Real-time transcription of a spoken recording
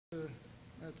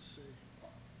Let's see.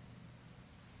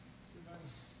 See if I can...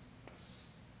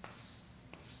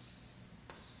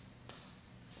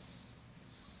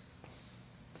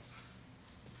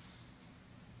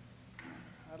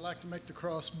 I'd like to make the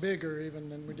cross bigger even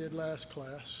than we did last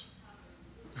class.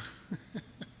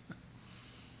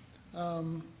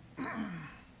 I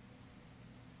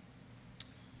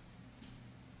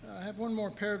have one more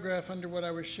paragraph under what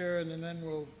I was sharing, and then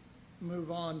we'll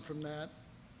move on from that.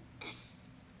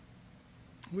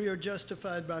 We are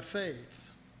justified by faith.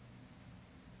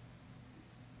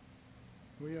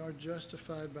 We are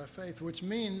justified by faith, which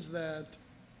means that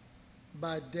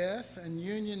by death and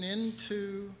union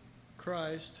into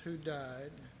Christ who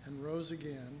died and rose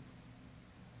again,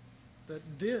 that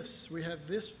we have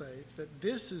this faith, that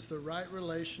this is the right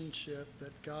relationship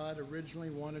that God originally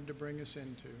wanted to bring us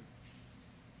into.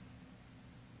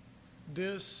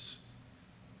 This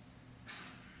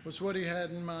was what he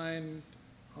had in mind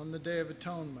on the Day of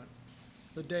Atonement,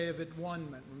 the Day of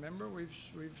At-One-ment. Remember, we've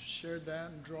shared that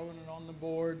and drawn it on the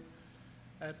board.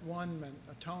 At-One-ment,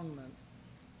 atonement,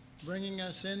 bringing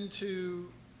us into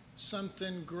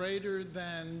something greater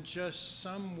than just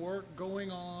some work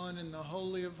going on in the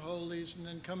Holy of Holies and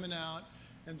then coming out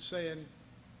and saying,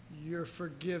 you're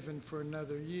forgiven for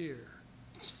another year.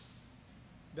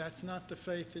 That's not the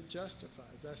faith that justifies.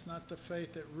 That's not the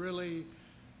faith that really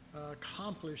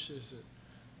accomplishes it.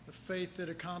 The faith that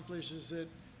accomplishes it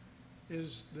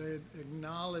is the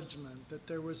acknowledgement that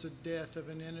there was a death of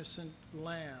an innocent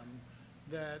lamb,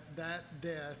 that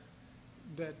death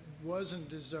that wasn't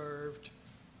deserved,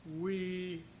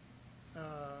 we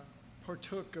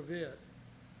partook of it.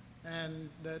 And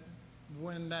that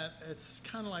when it's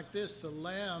kind of like this, the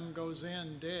lamb goes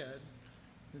in dead,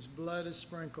 his blood is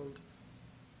sprinkled,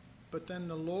 but then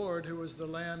the Lord, who was the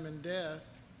lamb in death,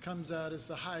 comes out as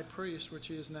the high priest, which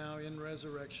he is now in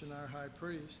resurrection, our high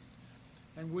priest.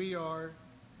 And we are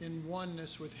in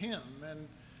oneness with him. And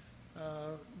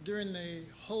during the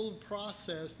whole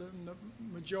process, the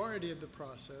majority of the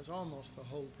process, almost the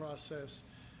whole process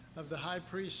of the high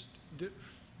priest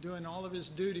doing all of his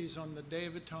duties on the Day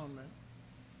of Atonement.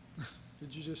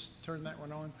 Did you just turn that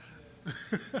one on?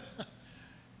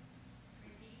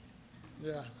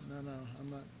 Yeah, no,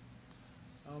 I'm not.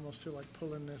 I almost feel like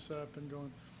pulling this up and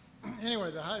going. Anyway,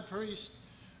 the high priest,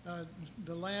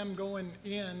 the lamb going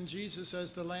in, Jesus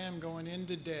as the lamb going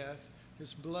into death,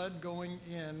 his blood going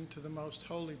into the most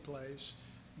holy place,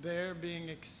 there being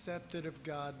accepted of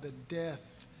God, the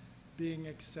death being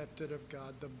accepted of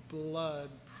God, the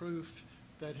blood, proof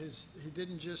that he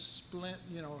didn't just splint,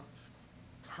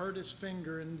 hurt his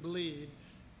finger and bleed.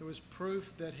 It was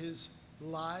proof that his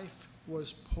life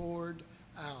was poured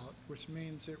out, which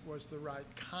means it was the right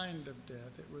kind of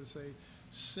death. It was a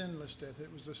sinless death. It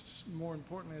was, more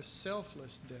importantly, a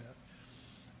selfless death.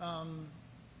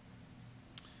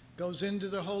 Goes into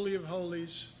the Holy of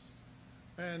Holies,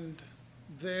 and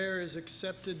there is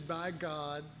accepted by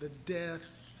God. The death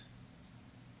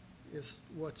is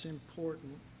what's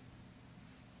important.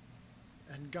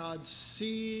 And God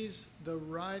sees the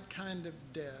right kind of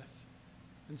death.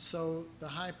 And so the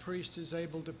high priest is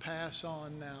able to pass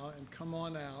on now and come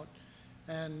on out.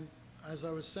 And as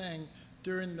I was saying,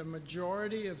 during the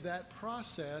majority of that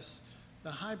process,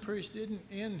 the high priest isn't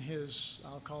in his,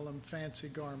 I'll call them fancy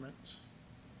garments.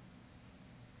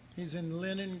 He's in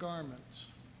linen garments,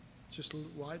 just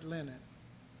white linen,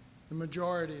 the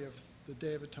majority of the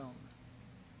Day of Atonement.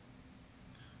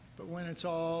 But when it's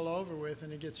all over with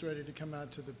and he gets ready to come out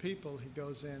to the people, he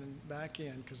goes in and back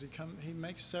in, because he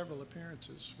makes several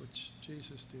appearances, which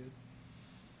Jesus did.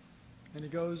 And he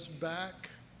goes back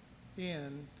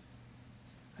in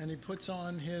and he puts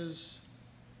on his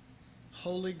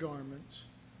holy garments.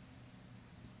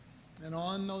 And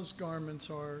on those garments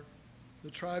are the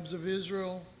tribes of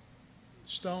Israel,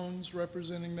 stones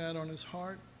representing that on his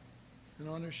heart and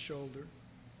on his shoulder.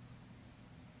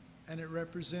 And it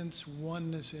represents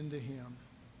oneness into him.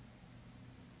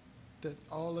 That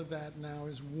all of that now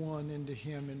is one into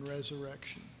him in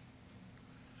resurrection.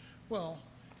 Well,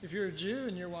 if you're a Jew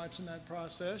and you're watching that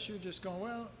process, you're just going,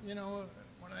 well,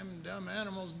 one of them dumb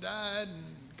animals died, and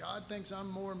God thinks I'm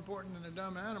more important than a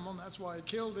dumb animal, and that's why he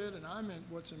killed it, and I'm in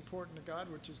what's important to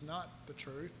God, which is not the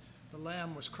truth. The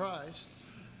Lamb was Christ.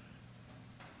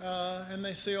 And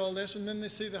they see all this, and then they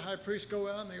see the high priest go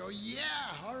out, and they go, yeah,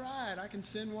 all right, I can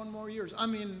sin one more year.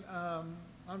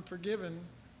 I'm forgiven,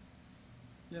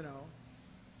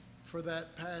 for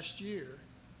that past year.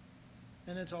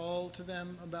 And it's all to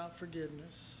them about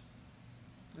forgiveness.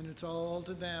 And it's all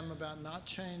to them about not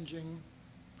changing,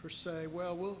 per se.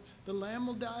 Well, the lamb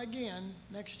will die again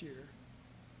next year.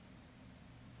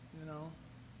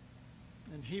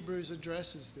 And Hebrews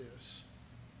addresses this.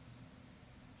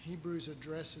 Hebrews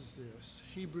addresses this.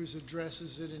 Hebrews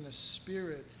addresses it in a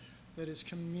spirit that is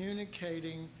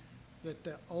communicating that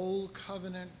the old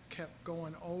covenant kept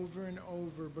going over and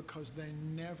over because they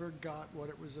never got what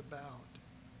it was about.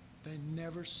 They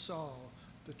never saw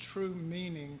the true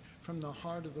meaning from the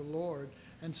heart of the Lord.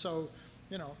 And so,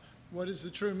 what is the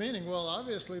true meaning? Well,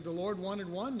 obviously the Lord wanted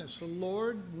oneness. The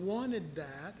Lord wanted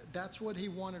that. That's what he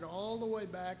wanted all the way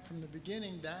back from the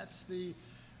beginning. That's the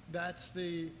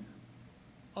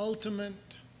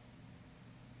ultimate,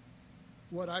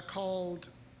 what I called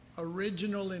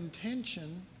original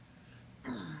intention.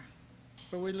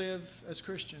 But we live as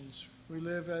Christians. We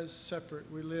live as separate.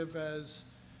 We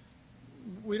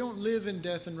don't live in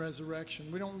death and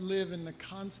resurrection. We don't live in the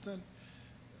constant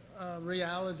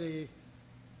reality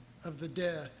of the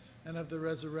death and of the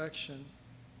resurrection.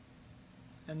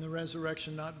 And the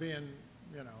resurrection not being,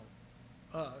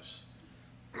 us,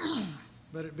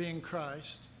 but it being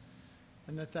Christ.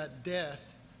 And that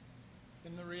death,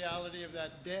 in the reality of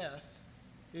that death,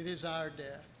 it is our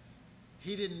death.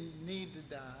 He didn't need to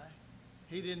die.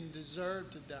 He didn't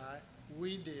deserve to die.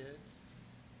 We did.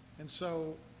 And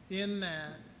so in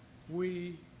that,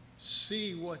 we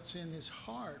see what's in his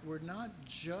heart. We're not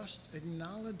just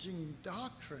acknowledging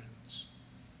doctrines.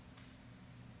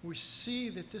 We see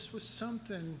that this was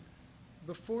something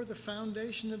before the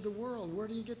foundation of the world. Where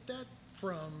do you get that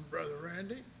from, Brother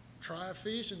Randy? Try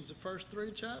Ephesians, the first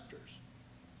 3 chapters.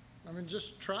 I mean,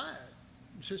 just try it.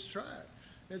 Just try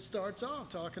it. It starts off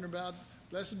talking about,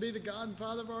 blessed be the God and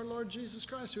Father of our Lord Jesus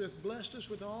Christ, who hath blessed us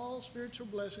with all spiritual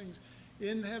blessings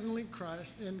in heavenly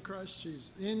Christ, in Christ Jesus,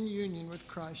 in union with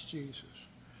Christ Jesus.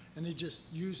 And he just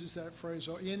uses that phrase,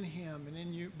 in him and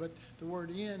in you. But the word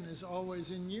in is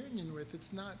always in union with.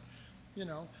 It's not,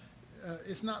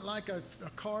 it's not like a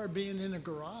car being in a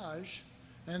garage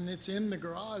and it's in the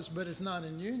garage, but it's not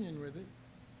in union with it.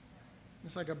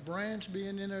 It's like a branch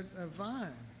being in a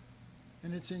vine,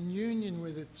 and it's in union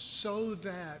with it so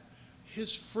that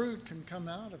his fruit can come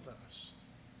out of us,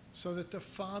 so that the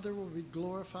Father will be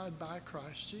glorified by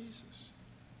Christ Jesus,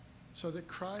 so that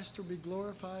Christ will be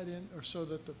glorified so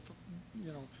that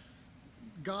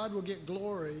God will get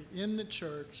glory in the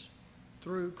church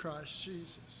through Christ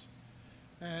Jesus.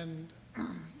 And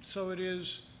so it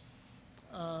is,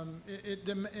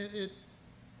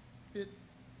 it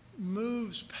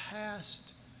moves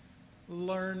past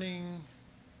learning,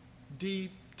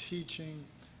 deep teaching.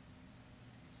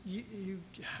 You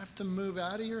have to move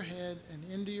out of your head and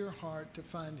into your heart to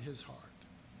find his heart.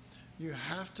 You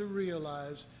have to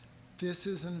realize this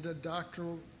isn't a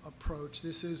doctrinal approach.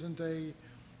 This isn't a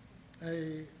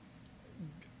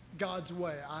God's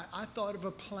way. I thought of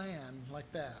a plan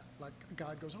like that. Like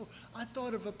God goes, oh, I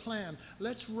thought of a plan.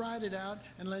 Let's write it out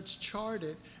and let's chart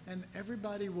it and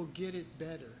everybody will get it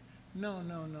better. No.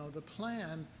 The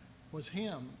plan was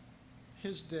him,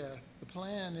 his death. The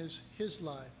plan is his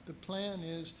life. The plan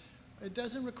is, it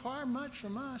doesn't require much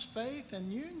from us, faith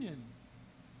and union.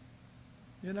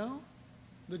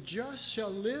 The just shall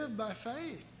live by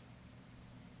faith.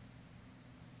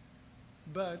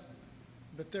 But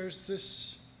there's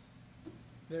this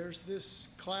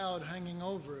cloud hanging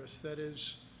over us that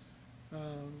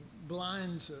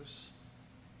blinds us,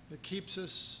 that keeps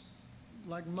us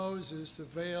like Moses, the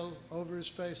veil over his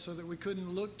face, so that we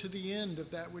couldn't look to the end of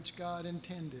that which God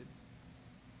intended.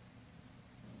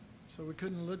 So we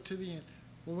couldn't look to the end.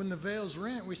 Well, when the veil's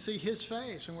rent, we see his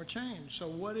face and we're changed. So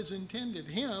what is intended?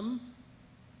 Him,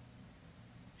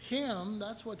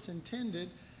 that's what's intended,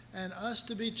 and us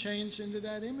to be changed into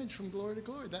that image from glory to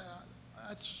glory.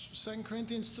 That's 2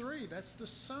 Corinthians 3. That's the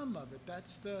sum of it.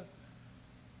 That's the,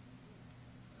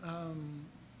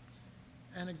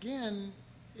 and again,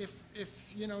 if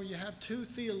you have two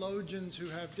theologians who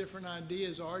have different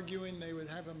ideas arguing, they would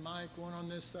have a mic, one on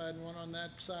this side and one on that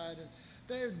side, and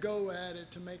they would go at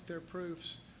it to make their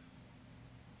proofs.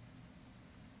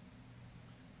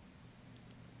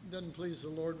 Doesn't please the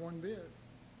Lord one bit,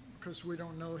 because we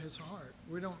don't know his heart.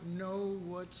 We don't know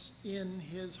what's in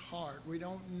his heart. We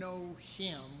don't know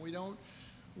him.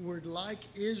 We're like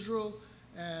Israel,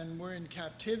 and we're in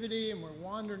captivity, and we're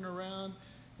wandering around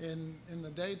in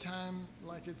the daytime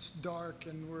like it's dark,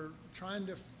 and we're trying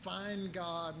to find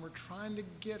God, and we're trying to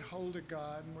get hold of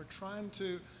God, and we're trying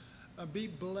to be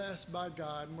blessed by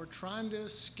God, and we're trying to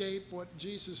escape what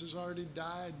Jesus has already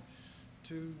died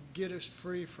to get us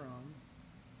free from.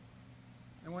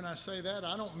 And when I say that,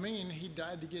 I don't mean he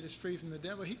died to get us free from the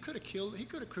devil. He could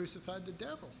have crucified the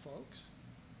devil, folks.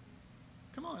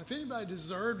 Come on, if anybody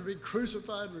deserved to be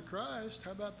crucified with Christ,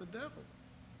 how about the devil?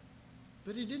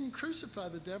 But he didn't crucify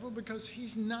the devil because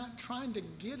he's not trying to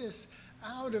get us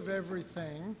out of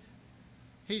everything.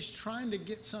 He's trying to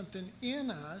get something in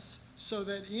us so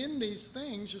that in these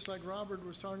things, just like Robert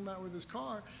was talking about with his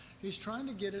car, he's trying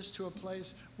to get us to a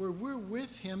place where we're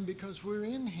with him because we're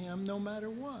in him no matter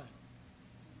what.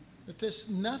 That this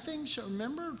nothing shall,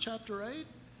 remember chapter 8?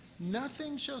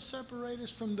 Nothing shall separate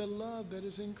us from the love that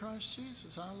is in Christ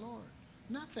Jesus, our Lord.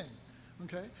 Nothing.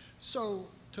 Okay? So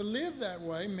to live that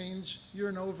way means you're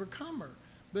an overcomer.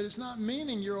 But it's not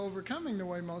meaning you're overcoming the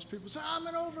way most people say, I'm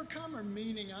an overcomer,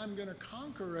 meaning I'm going to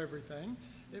conquer everything.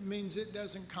 It means it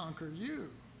doesn't conquer you.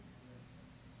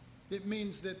 It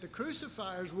means that the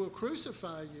crucifiers will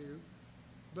crucify you,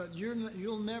 but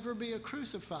you'll never be a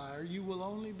crucifier. You will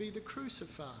only be the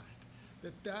crucified.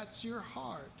 That's your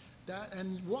heart.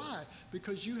 And why?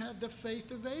 Because you have the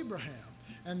faith of Abraham.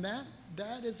 And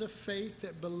that is a faith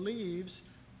that believes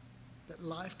that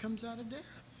life comes out of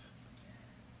death.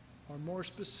 Or more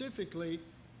specifically,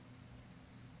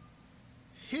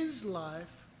 his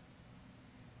life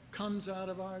comes out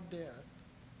of our death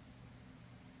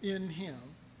in him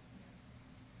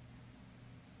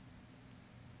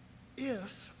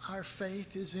if our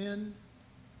faith is in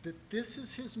that this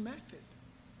is his method.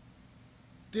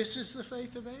 This is the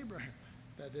faith of Abraham,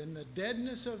 that in the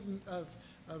deadness of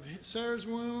Sarah's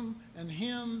womb and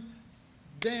him,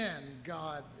 then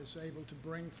God is able to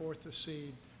bring forth the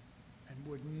seed and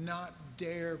would not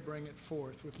dare bring it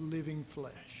forth with living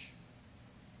flesh.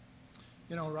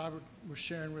 You know, Robert was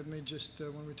sharing with me just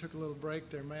when we took a little break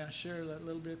there. May I share that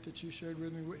little bit that you shared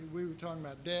with me? We were talking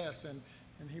about death, and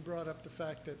he brought up the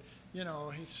fact that, you know,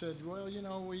 he said, well, you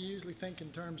know, we usually think in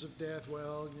terms of death.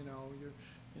 Well,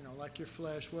 like your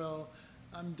flesh. Well,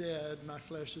 I'm dead. My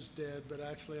flesh is dead, but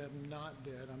actually I'm not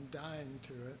dead. I'm dying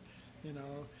to it, you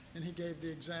know. And he gave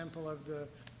the example of the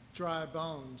dry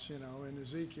bones, you know, in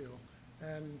Ezekiel.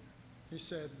 And he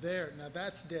said, there, now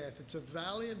that's death. It's a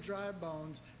valley of dry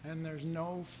bones, and there's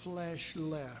no flesh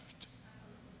left.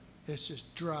 It's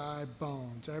just dry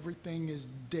bones. Everything is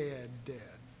dead.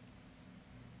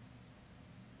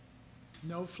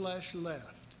 No flesh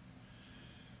left.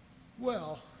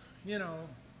 Well, you know,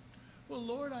 well,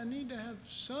 Lord, I need to have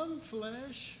some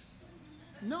flesh.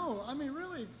 No, I mean,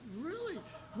 really,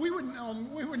 we would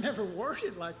never word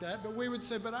it like that, but we would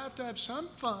say, but I have to have some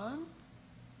fun.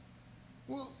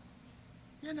 Well,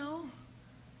 you know,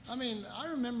 I mean, I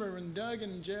remember when Doug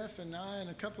and Jeff and I and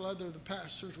a couple other of the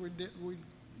pastors, we'd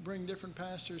bring different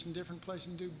pastors in different places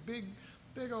and do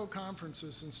big old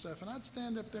conferences and stuff. And I'd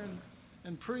stand up there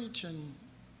and preach, and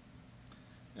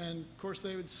of course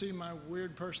they would see my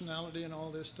weird personality and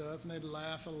all this stuff, and they'd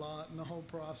laugh a lot in the whole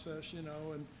process, you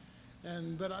know,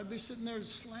 but I'd be sitting there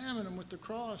slamming them with the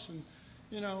cross, and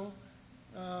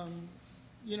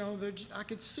I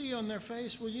could see on their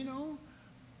face, well, you know,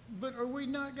 but are we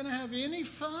not going to have any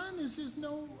fun? Is this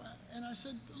no? And I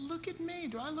said, look at me.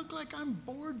 Do I look like I'm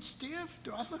bored stiff?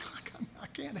 Do I look like I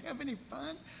can't have any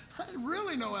fun? I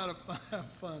really know how to have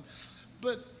fun.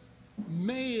 But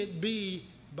may it be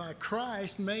by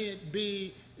Christ, may it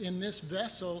be in this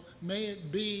vessel, may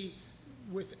it be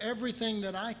with everything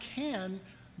that I can,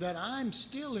 that I'm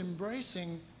still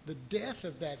embracing the death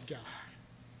of that guy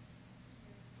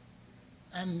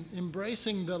and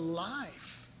embracing the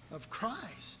life of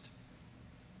Christ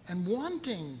and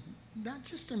wanting, not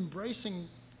just embracing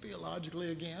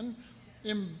theologically again,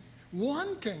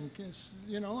 wanting,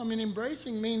 you know, I mean,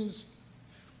 embracing means,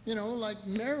 you know, like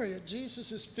Mary at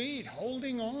Jesus' feet,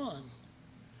 holding on.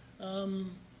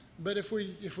 But if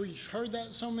we've heard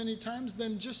that so many times,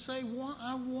 then just say,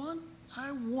 I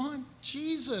want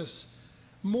Jesus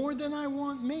more than I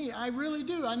want me. I really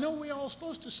do. I know we're all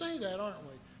supposed to say that, aren't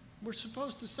we? We're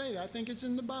supposed to say that. I think it's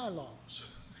in the bylaws.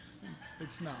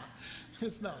 It's not.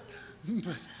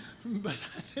 But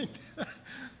I think,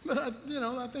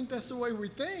 I think that's the way we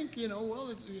think. You know,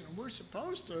 well, we're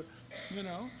supposed to,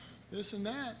 this and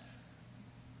that,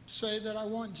 say that I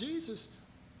want Jesus.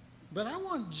 But I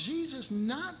want Jesus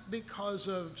not because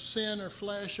of sin or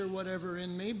flesh or whatever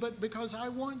in me, but because I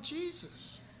want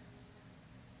Jesus.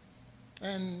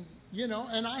 And,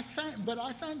 and I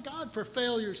thank God for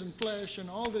failures and flesh and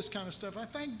all this kind of stuff. I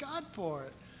thank God for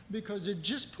it because it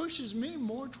just pushes me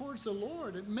more towards the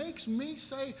Lord. It makes me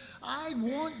say, I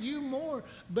want you more.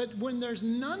 But when there's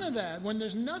none of that, when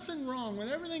there's nothing wrong, when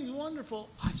everything's wonderful,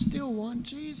 I still want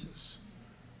Jesus.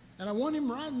 And I want him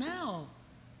right now.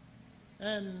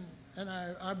 And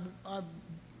I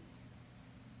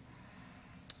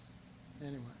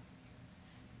anyway.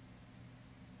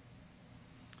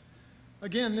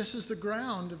 Again, this is the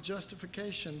ground of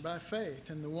justification by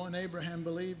faith, and the one Abraham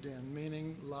believed in,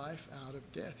 meaning life out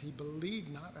of death. He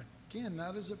believed, not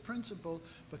as a principle,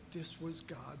 but this was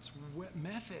God's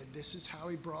method. This is how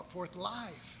he brought forth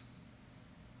life.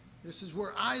 This is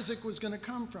where Isaac was going to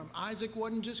come from. Isaac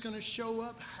wasn't just going to show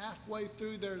up halfway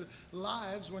through their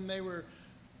lives when they were,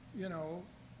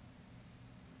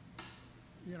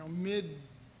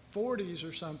 mid-40s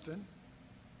or something.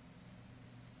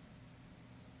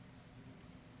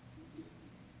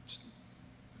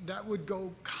 That would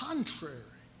go contrary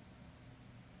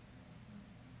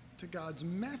to God's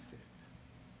method.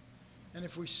 And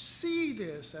if we see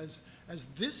this as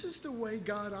this is the way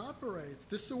God operates,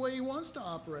 this is the way he wants to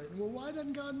operate. Well, why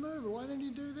doesn't God move? Or why didn't he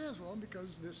do this? Well,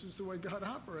 because this is the way God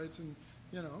operates. And,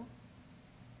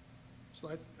 it's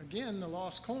like, again, the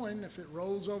lost coin. If it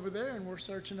rolls over there and we're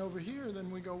searching over here,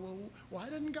 then we go, well, why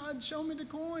didn't God show me the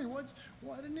coin?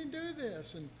 Why didn't he do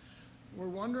this? And we're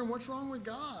wondering what's wrong with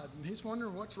God. And he's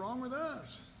wondering what's wrong with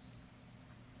us.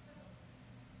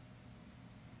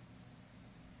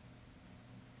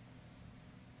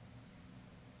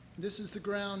 This is the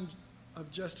ground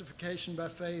of justification by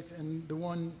faith, and the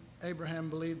one Abraham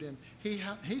believed in.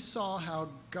 He saw how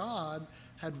God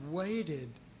had waited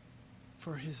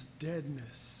for his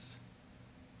deadness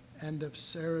and of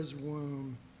Sarah's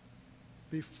womb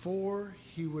before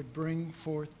he would bring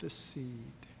forth the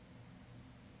seed.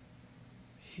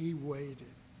 He waited.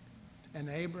 And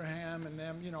Abraham and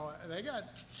them,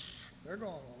 they're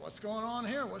going, what's going on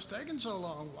here? What's taking so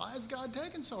long? Why is God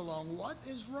taking so long? What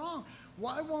is wrong?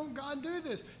 Why won't God do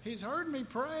this? He's heard me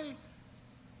pray.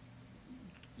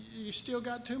 You still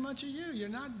got too much of you. You're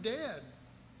not dead.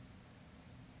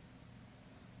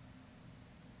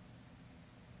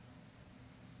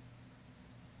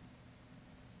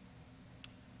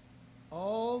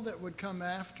 All that would come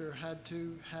after had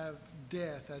to have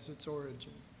death as its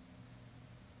origin.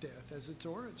 Death as its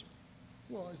origin.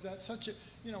 Well, is that such a,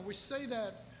 we say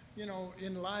that,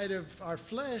 in light of our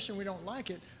flesh and we don't like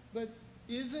it, but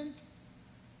isn't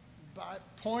by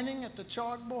pointing at the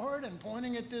chalkboard and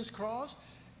pointing at this cross,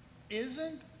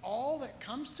 isn't all that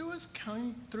comes to us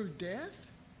come through death?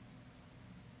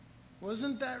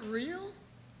 Wasn't that real?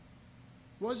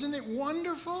 Wasn't it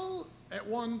wonderful at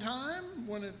one time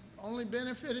when it only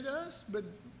benefited us, but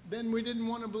then we didn't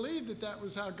want to believe that that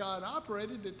was how God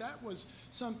operated, that was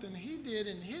something he did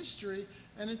in history,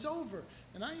 and it's over.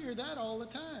 And I hear that all the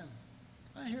time.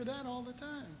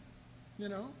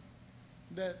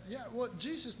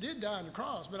 Jesus did die on the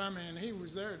cross, but he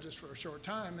was there just for a short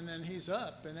time, and then he's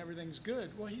up, and everything's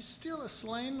good. Well, he's still a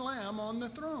slain lamb on the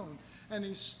throne, and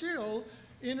he's still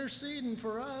interceding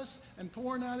for us and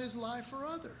pouring out his life for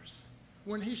others.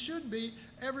 When he should be,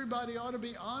 everybody ought to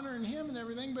be honoring him and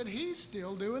everything, but he's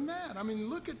still doing that.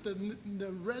 Look at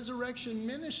the resurrection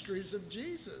ministries of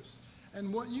Jesus.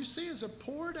 And what you see is a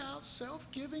poured out,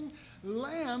 self-giving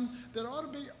lamb that ought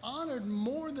to be honored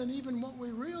more than even what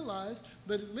we realize.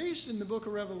 But at least in the book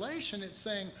of Revelation, it's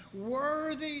saying,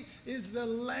 worthy is the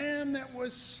lamb that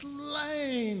was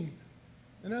slain.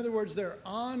 In other words, they're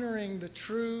honoring the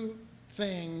true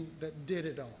thing that did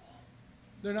it all.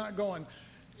 They're not going,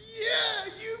 yeah,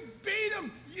 you beat him.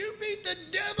 You beat the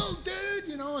devil,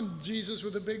 dude. And Jesus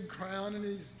with a big crown and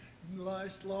his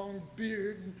nice long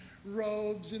beard and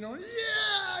robes, yeah,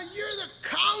 you're the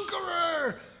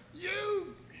conqueror.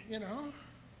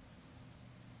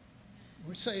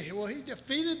 We say, well, he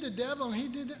defeated the devil, and he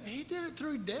did it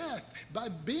through death. By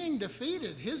being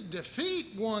defeated, his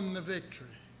defeat won the victory.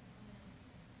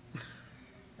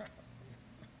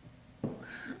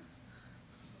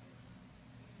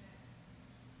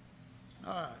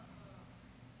 All right.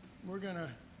 We're going to,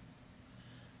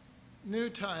 new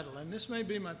title, and this may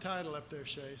be my title up there,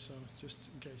 Shay, so just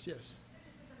in case. Yes? Can I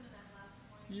just say something to that last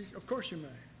point? Of course you may.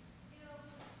 There's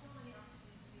so many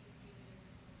opportunities to be defeated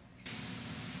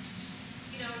every single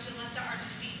day. To let our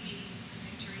defeat be the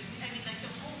victory. The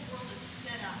whole world is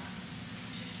set up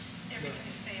to everything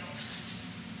to fail.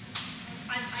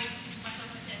 And I speak for myself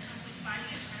when I say I'm constantly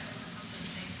fighting it, trying to overcome those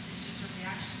things. It's just a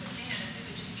reaction. But man, if we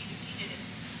would just be defeated and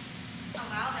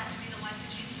allow that to be the life of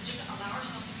Jesus, and just allow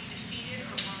ourselves to be defeated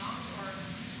or wronged, or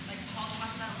like Paul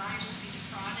talks about, allow yourself to be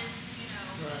defrauded,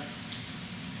 Right.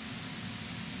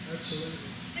 Absolutely.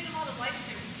 Think of all the life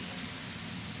there would be.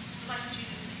 The life of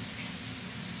Jesus would expand.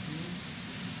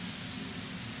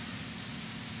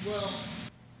 Well,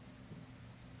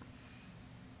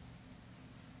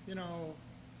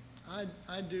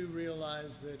 I do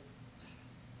realize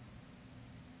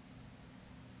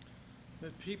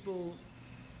that people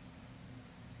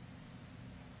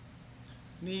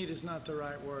need is not the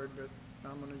right word, but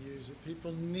I'm going to use it.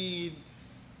 People need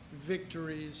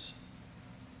victories.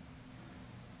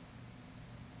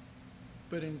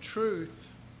 But in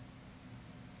truth,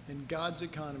 in God's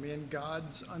economy, in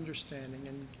God's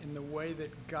understanding, in the way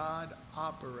that God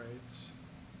operates,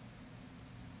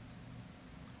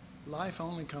 life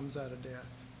only comes out of death.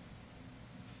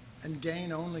 And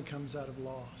gain only comes out of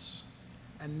loss.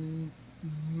 And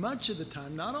much of the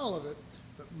time, not all of it,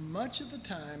 but much of the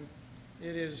time,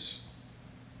 it is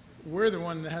we're the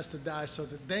one that has to die so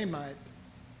that they might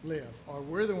live. Or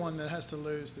we're the one that has to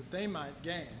lose that they might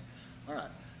gain. All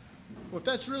right. Well, if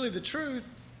that's really the truth,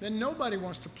 then nobody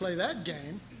wants to play that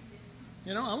game.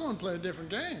 You know, I want to play a different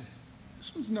game.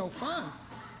 This one's no fun.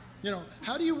 You know,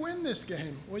 how do you win this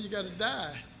game? Well, you got to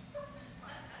die.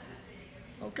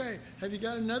 Okay, have you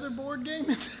got another board game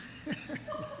in there?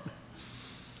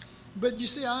 But you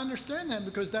see, I understand that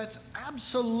because that's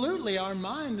absolutely our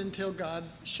mind until God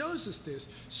shows us this.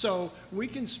 So we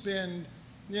can spend,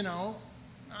 you know,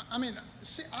 I mean,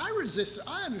 see, I resisted.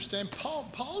 I understand.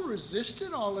 Paul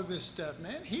resisted all of this stuff,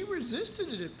 man. He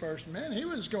resisted it at first, man. He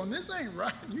was going, this ain't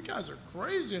right. You guys are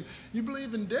crazy. And you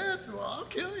believe in death? Well, I'll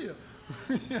kill you.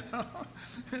 You know?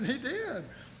 And he did.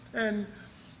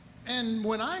 And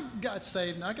when I got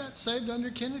saved under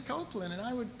Kenneth Copeland, and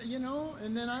I would, you know,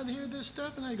 and then I'd hear this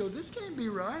stuff, and I'd go, this can't be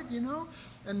right, you know?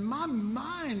 And my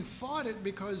mind fought it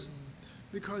because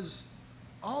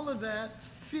all of that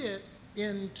fit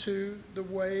into the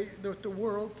way that the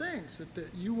world thinks, that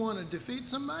you want to defeat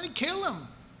somebody, kill them.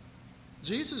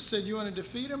 Jesus said, you want to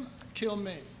defeat them, kill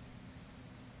me.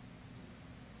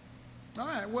 All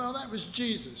right, well, that was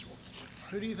Jesus. Well,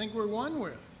 who do you think we're one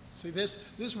with? See,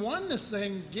 this oneness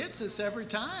thing gets us every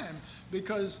time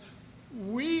because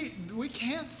we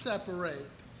can't separate.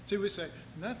 See, we say,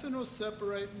 nothing will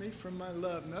separate me from my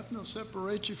love. Nothing will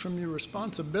separate you from your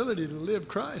responsibility to live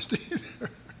Christ either.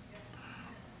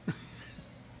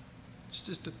 It's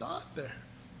just a thought there,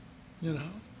 you know.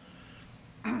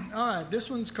 All right, this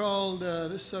one's called,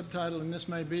 this subtitle, and this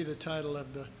may be the title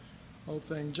of the whole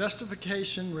thing,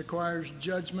 Justification Requires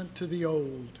Judgment to the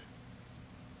Old.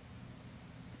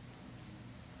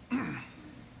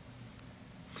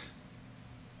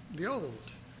 The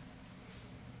old.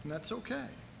 And that's okay.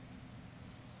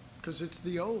 Because it's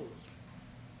the old.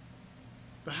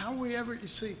 But how we ever, you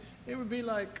see, it would be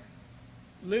like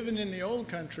living in the old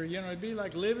country. You know, it'd be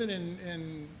like living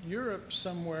in Europe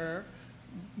somewhere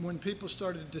when people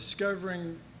started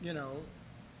discovering, you know,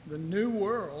 the new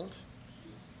world.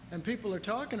 And people are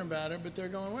talking about it, but they're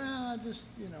going, well, I just,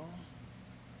 you know.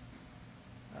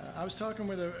 I was talking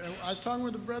with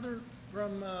a brother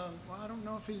from, well, I don't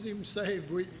know if he's even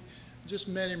saved. We just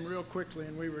met him real quickly,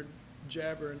 and we were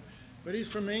jabbering. But he's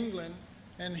from England,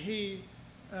 and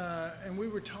and we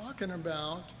were talking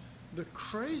about the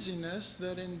craziness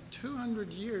that in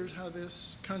 200 years, how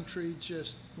this country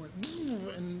just went,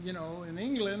 and, you know, in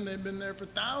England, they've been there for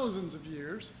thousands of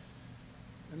years,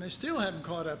 and they still haven't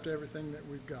caught up to everything that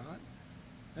we've got.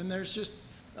 And there's just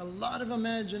a lot of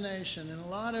imagination and a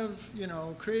lot of, you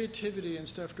know, creativity and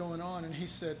stuff going on. And he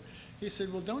said,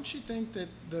 well, don't you think that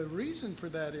the reason for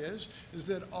that is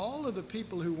that all of the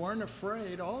people who weren't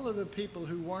afraid, all of the people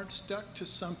who weren't stuck to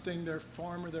something, their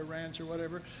farm or their ranch or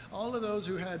whatever, all of those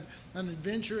who had an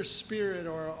adventurous spirit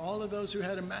or all of those who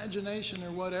had imagination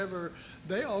or whatever,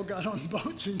 they all got on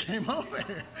boats and came over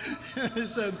here. And he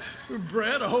said, we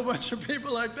bred a whole bunch of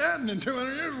people like that, and in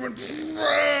 200 years went,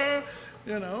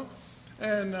 you know.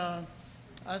 And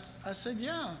I said,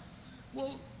 yeah.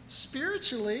 Well,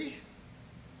 spiritually,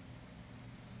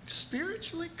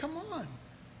 come on.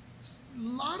 A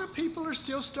lot of people are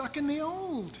still stuck in the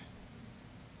old.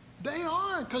 They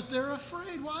are, because they're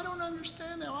afraid. Well, I don't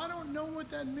understand that. Well, I don't know what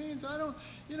that means. I don't,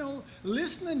 you know,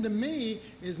 listening to me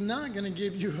is not going to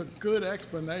give you a good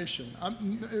explanation.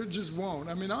 It just won't.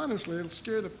 I mean, honestly, it'll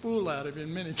scare the fool out of you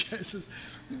in many cases.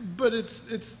 But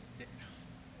it's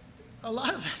a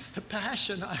lot of that's the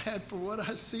passion I had for what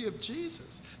I see of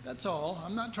Jesus. That's all.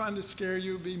 I'm not trying to scare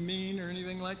you, be mean or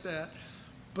anything like that.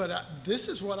 But this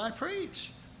is what I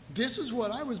preach. This is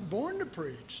what I was born to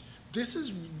preach. This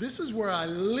is where I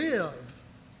live.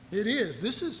 It is.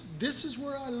 This is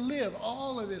where I live.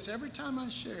 All of this, every time I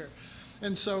share.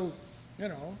 And so, you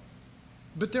know,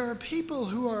 but there are people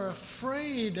who are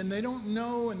afraid and they don't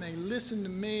know, and they listen to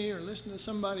me or listen to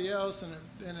somebody else,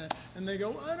 and they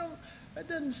go, that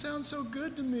doesn't sound so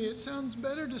good to me. It sounds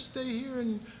better to stay here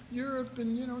in Europe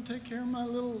and, you know, take care of my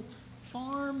little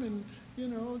farm and, you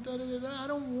know, I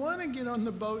don't want to get on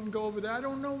the boat and go over there. I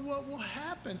don't know what will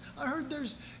happen. I heard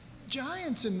there's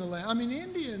giants in the land. I mean,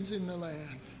 Indians in the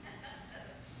land.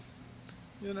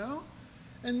 You know?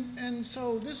 And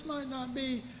so this might not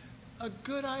be a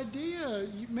good idea.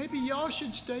 Maybe y'all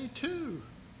should stay too,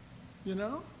 you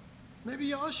know? Maybe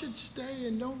y'all should stay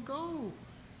and don't go.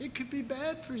 It could be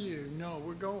bad for you. No,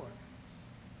 we're going.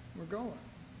 We're going,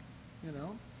 you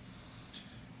know?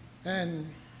 And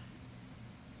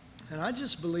I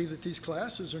just believe that these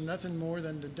classes are nothing more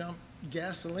than to dump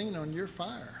gasoline on your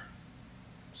fire.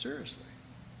 Seriously.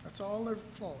 That's all they're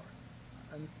for.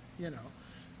 And, you know,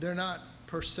 they're not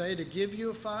per se to give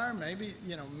you a fire. Maybe,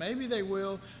 you know, maybe they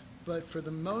will, but for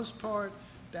the most part,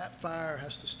 that fire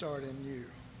has to start in you.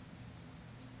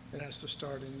 It has to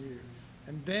start in you.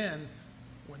 And then,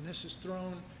 when this is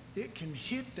thrown, it can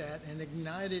hit that and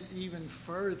ignite it even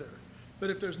further. But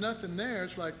if there's nothing there,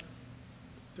 it's like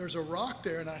there's a rock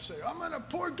there, and I say, I'm going to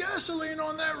pour gasoline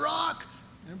on that rock.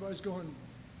 Everybody's going,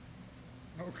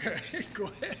 okay, go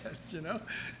ahead, you know.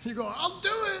 You go, I'll do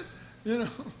it, you know.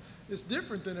 It's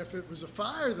different than if it was a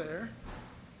fire there.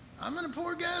 I'm going to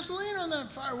pour gasoline on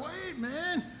that fire. Wait,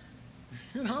 man,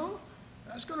 you know.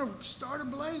 That's going to start a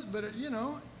blaze. But, you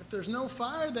know, if there's no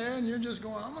fire there and you're just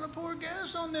going, I'm going to pour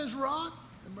gas on this rock.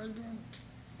 Everybody's going,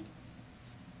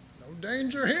 no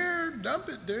danger here. Dump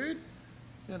it, dude.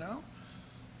 You know.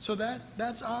 So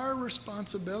that's our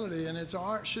responsibility, and it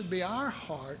should be our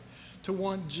heart to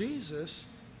want Jesus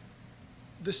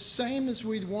the same as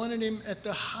we'd wanted him at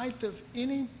the height of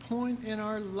any point in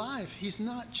our life. He's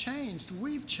not changed.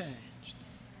 We've changed.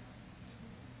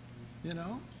 You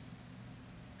know?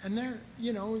 And there,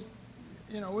 you know,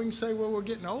 we can say, well, we're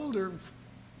getting older.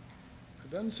 It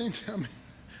doesn't seem to, I mean,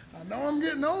 I know I'm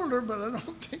getting older, but I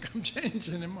don't think I'm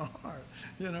changing in my heart.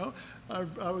 You know,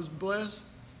 I was blessed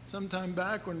sometime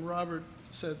back when Robert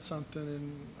said something,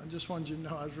 and I just wanted you to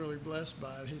know I was really blessed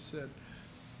by it. He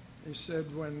said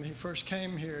when he first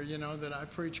came here, you know, that I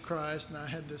preached Christ, and I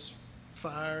had this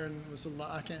fire, and was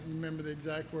alive. I can't remember the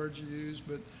exact words you used,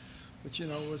 but you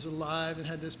know, was alive and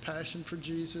had this passion for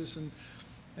Jesus,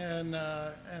 and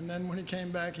then when he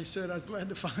came back, he said, I was glad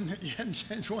to find that you hadn't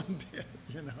changed one bit,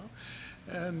 you know.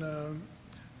 And,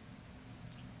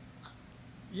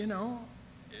 you know,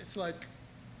 it's like,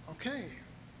 okay,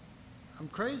 I'm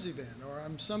crazy then, or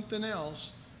I'm something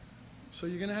else, so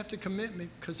you're going to have to commit me,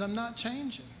 because I'm not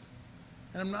changing.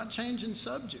 And I'm not changing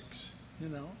subjects, you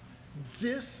know.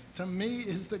 This, to me,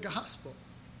 is the gospel.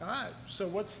 All right, so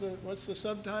what's the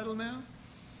subtitle now?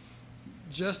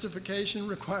 Justification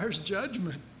requires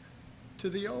judgment to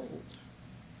the old.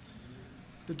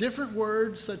 The different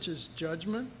words such as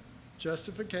judgment,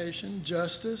 justification,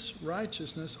 justice,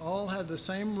 righteousness all have the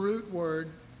same root word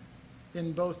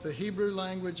in both the Hebrew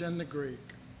language and the Greek.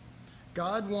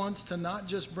 God wants to not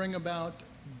just bring about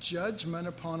judgment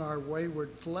upon our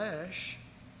wayward flesh.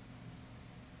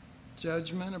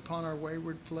 Judgment upon our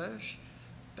wayward flesh.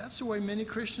 That's the way many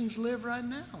Christians live right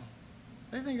now.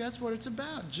 They think that's what it's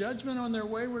about. Judgment on their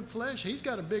wayward flesh. He's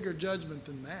got a bigger judgment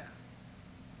than that.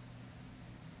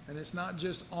 And it's not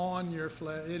just on your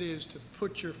flesh. It is to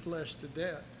put your flesh to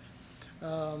death.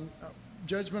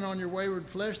 Judgment on your wayward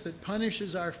flesh that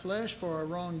punishes our flesh for our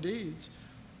wrong deeds.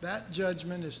 That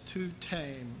judgment is too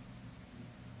tame.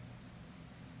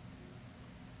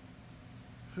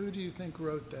 Who do you think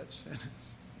wrote that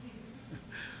sentence?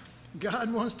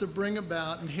 God wants to bring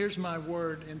about, and here's my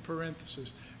word in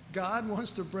parentheses, God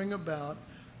wants to bring about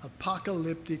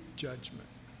apocalyptic judgment.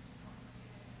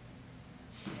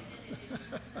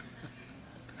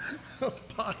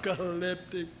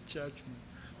 Apocalyptic judgment.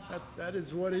 That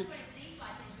is what he...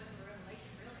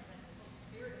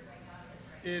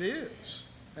 It is.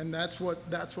 And that's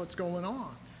what's going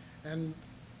on. And,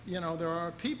 you know, there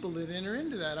are people that enter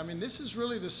into that. I mean, this is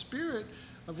really the spirit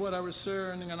of what I was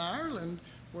sharing in Ireland,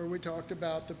 where we talked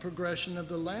about the progression of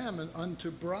the Lamb and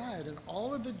unto bride and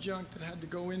all of the junk that had to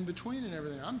go in between and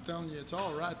everything. I'm telling you, it's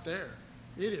all right there.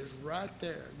 It is right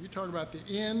there. You talk about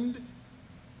the end,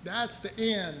 that's the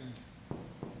end.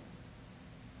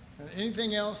 And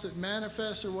anything else that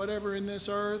manifests or whatever in this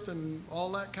earth and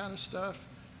all that kind of stuff,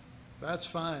 that's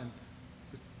fine.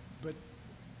 But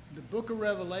the book of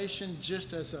Revelation,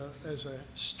 just as a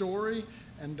story,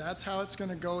 and that's how it's going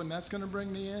to go, and that's going to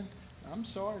bring the end. I'm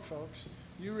sorry, folks.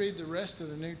 You read the rest of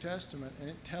the New Testament, and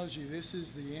it tells you this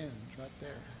is the end right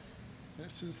there.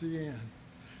 This is the end.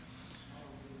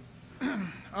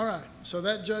 All right, so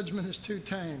that judgment is too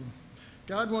tame.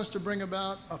 God wants to bring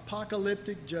about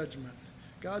apocalyptic judgment.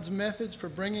 God's methods for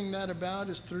bringing that about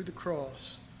is through the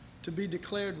cross. To be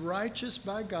declared righteous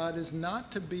by God is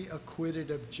not to be acquitted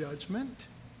of judgment,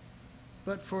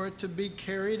 but for it to be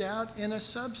carried out in a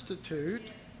substitute.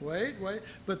 Wait.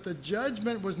 But the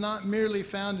judgment was not merely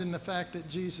found in the fact that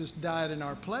Jesus died in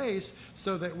our place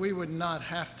so that we would not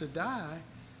have to die.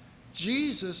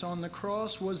 Jesus on the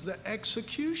cross was the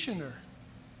executioner.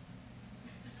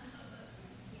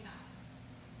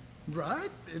 Right?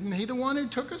 Isn't he the one who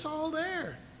took us all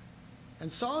there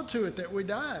and saw to it that we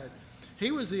died?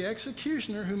 He was the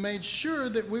executioner who made sure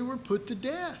that we were put to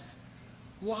death.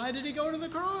 Why did he go to the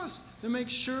cross? To make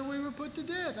sure we were put to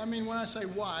death. I mean, when I say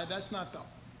why, that's not the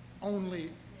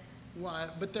only why,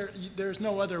 but there's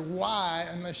no other why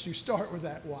unless you start with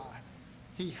that why.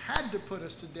 He had to put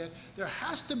us to death. There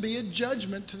has to be a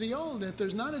judgment to the old. And if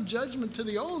there's not a judgment to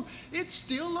the old, it's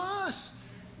still us.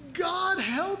 God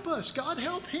help us. God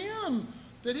help him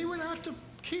that he would have to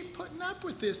keep putting up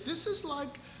with this. This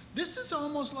is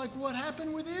almost like what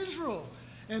happened with Israel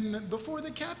and before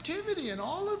the captivity and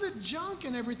all of the junk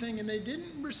and everything, and they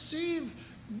didn't receive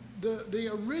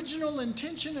the original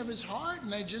intention of his heart,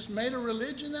 and they just made a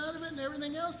religion out of it and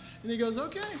everything else. And he goes,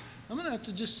 okay, I'm going to have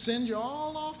to just send you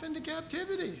all off into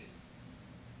captivity.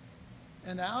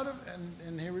 And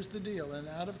and here was the deal, and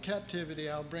out of captivity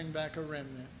I'll bring back a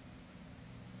remnant.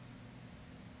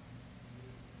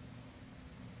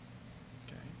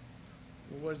 Okay.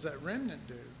 Well, what does that remnant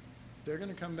do? They're going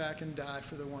to come back and die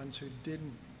for the ones who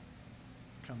didn't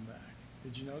come back.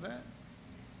 Did you know that?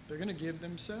 They're going to give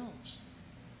themselves.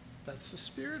 That's the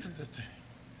spirit of the thing.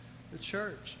 The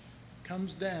church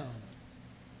comes down.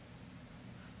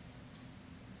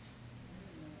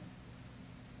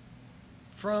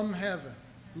 From heaven,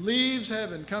 leaves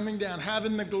heaven, coming down,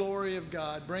 having the glory of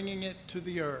God, bringing it to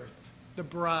the earth, the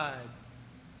bride.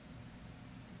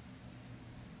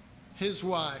 His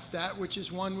wife, that which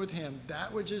is one with him,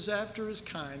 that which is after his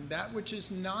kind, that which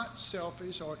is not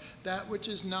selfish, or that which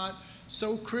is not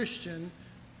so Christian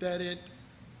that it,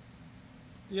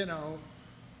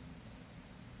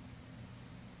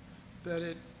 that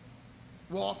it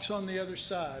walks on the other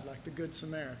side like the Good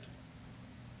Samaritan.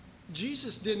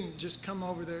 Jesus didn't just come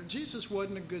over there. Jesus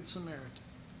wasn't a Good Samaritan.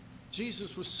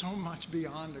 Jesus was so much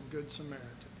beyond a Good Samaritan.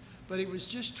 But he was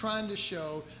just trying to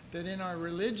show that in our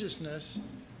religiousness,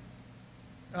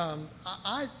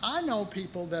 I know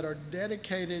people that are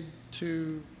dedicated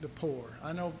to the poor.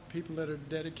 I know people that are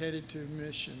dedicated to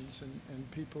missions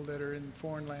and people that are in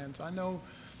foreign lands. I know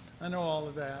all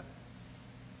of that.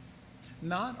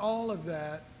 Not all of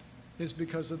that is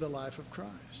because of the life of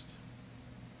Christ.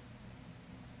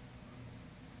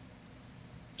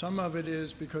 Some of it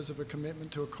is because of a commitment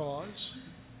to a cause.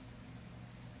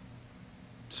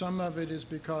 Some of it is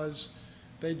because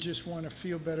they just want to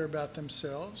feel better about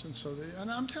themselves.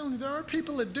 And I'm telling you, there are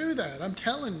people that do that. I'm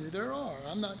telling you, there are.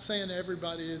 I'm not saying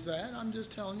everybody is that. I'm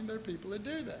just telling you there are people that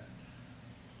do that.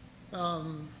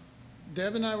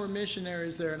 Deb and I were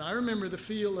missionaries there, and I remember the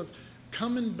feel of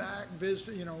coming back,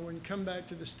 visit, when you come back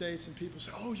to the States and people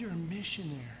say, oh, you're a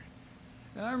missionary.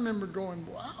 And I remember going,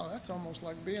 wow, that's almost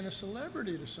like being a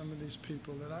celebrity to some of these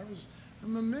people, that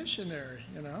I'm a missionary,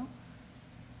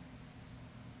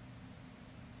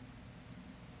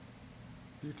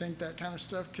 Do you think that kind of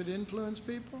stuff could influence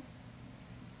people?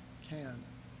 Can.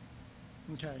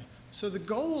 Okay. So the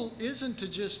goal isn't to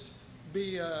just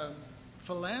be a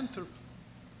philanthropist.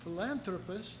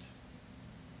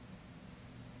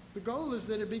 The goal is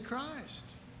that it be Christ.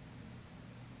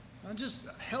 Not just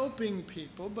helping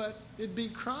people, but it be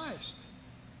Christ.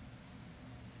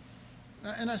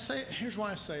 And here's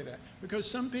why I say that. Because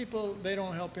some people, they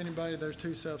don't help anybody, they're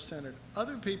too self-centered.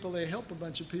 Other people, they help a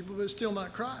bunch of people, but it's still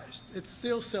not Christ. It's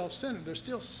still self-centered. They're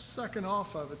still sucking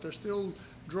off of it. They're still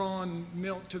drawing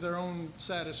milk to their own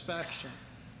satisfaction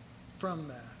from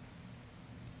that.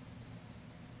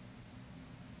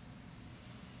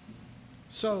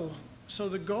 So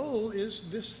the goal is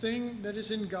this thing that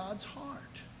is in God's heart.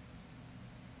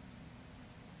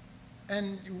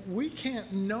 And we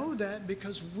can't know that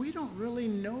because we don't really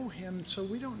know him, so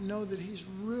we don't know that he's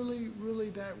really, really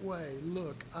that way.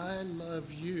 Look, I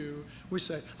love you. We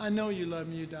say, I know you love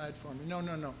me, you died for me.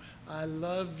 No. I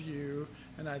love you,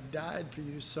 and I died for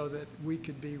you so that we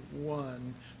could be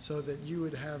one, so that you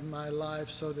would have my life,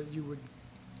 so that you would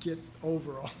get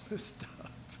over all this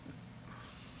stuff.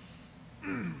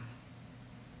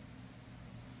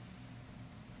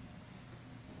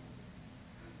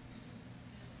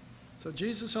 So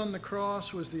Jesus on the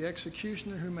cross was the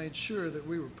executioner who made sure that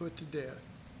we were put to death.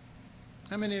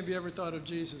 How many of you ever thought of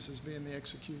Jesus as being the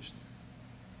executioner?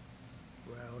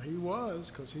 Well, he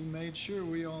was, because he made sure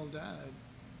we all died.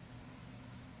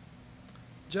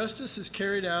 Justice is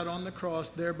carried out on the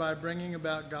cross, thereby bringing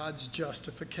about God's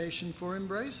justification for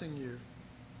embracing you,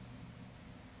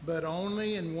 but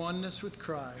only in oneness with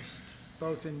Christ,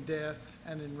 both in death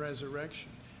and in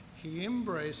resurrection. He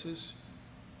embraces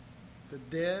the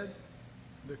dead,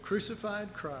 the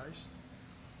crucified Christ,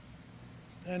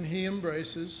 And he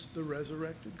embraces the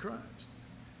resurrected Christ.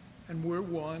 And we're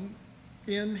one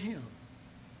in him.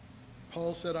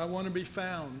 Paul said, I want to be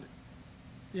found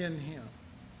in him.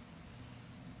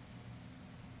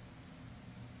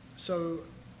 So,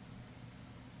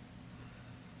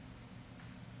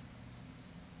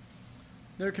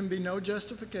 there can be no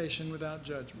justification without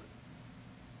judgment.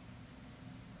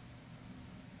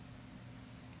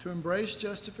 To embrace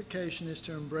justification is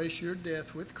to embrace your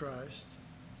death with Christ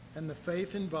and the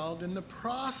faith involved in the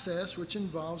process, which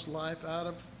involves life out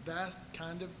of that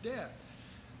kind of death.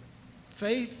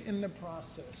 Faith in the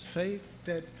process. Faith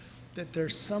that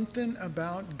there's something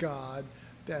about God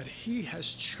that he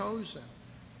has chosen,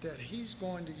 that he's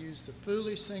going to use the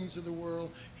foolish things of the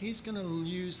world. He's going to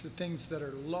use the things that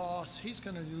are lost. He's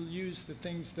going to use the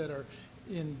things that are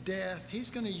in death. He's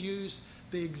going to use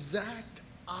the exact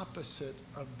opposite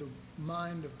of the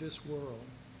mind of this world.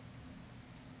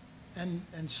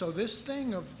 And so this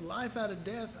thing of life out of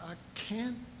death, I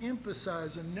can't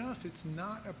emphasize enough. It's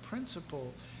not a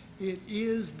principle. It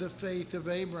is the faith of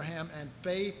Abraham, and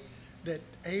faith that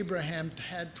Abraham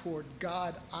had toward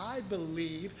God. I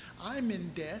believe I'm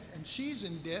in death and she's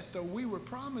in death, though we were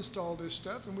promised all this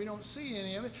stuff and we don't see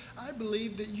any of it. I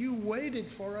believe that you waited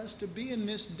for us to be in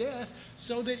this death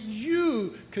so that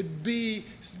you could be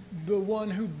the one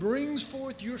who brings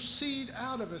forth your seed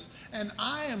out of us. And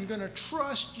I am going to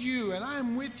trust you, and I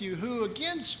am with you, who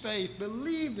against faith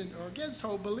believed in, or against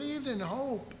hope, believed in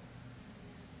hope,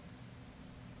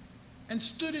 and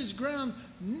stood his ground,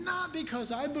 not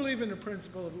because I believe in the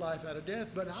principle of life out of death,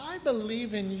 but I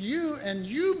believe in you, and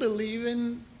you believe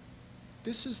in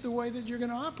this is the way that you're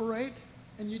going to operate,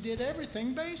 and you did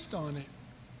everything based on it.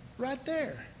 Right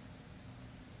there.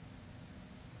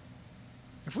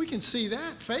 If we can see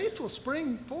that, faith will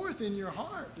spring forth in your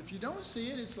heart. If you don't see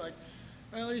it, it's like,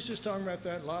 well, he's just talking about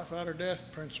that life out of death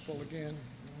principle again.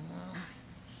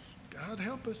 God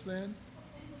help us then.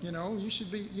 You know, you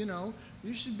should be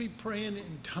praying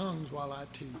in tongues while I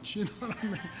teach. You know what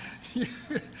I mean?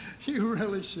 You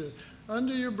really should.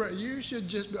 Under your breath, you should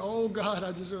just be, oh God,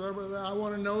 I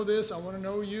want to know this. I want to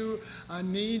know you. I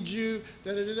need you.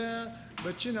 Da-da-da-da.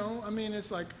 But you know, I mean, it's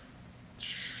like,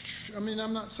 I mean,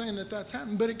 I'm not saying that that's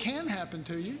happened, but it can happen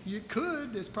to you. You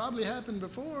could. It's probably happened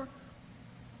before.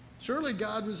 Surely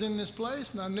God was in this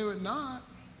place and I knew it not.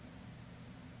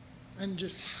 And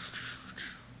just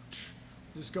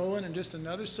going and just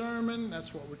another sermon,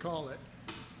 that's what we call it.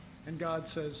 And God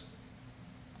says,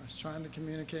 I was trying to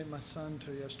communicate my son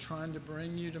to you. I was trying to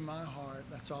bring you to my heart.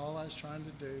 That's all I was trying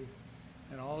to do.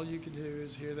 And all you can do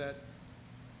is hear that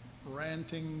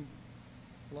ranting,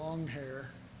 long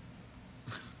hair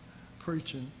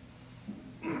preaching.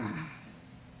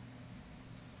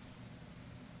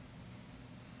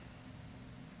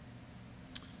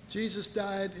 Jesus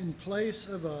died in place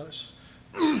of us,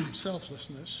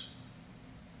 selflessness.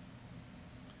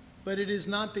 But it is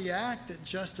not the act that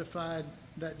justifies,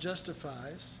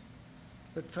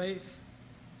 but faith.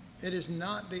 It is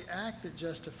not the act that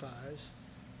justifies,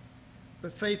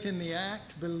 but faith in the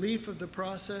act, belief of the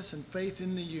process, and faith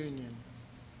in the union.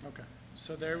 Okay,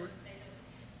 so there we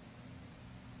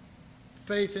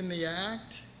faith in the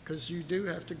act, because you do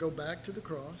have to go back to the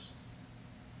cross.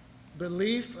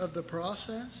 Belief of the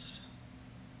process,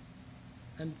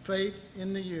 and faith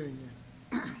in the union.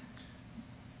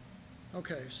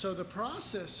 Okay, so the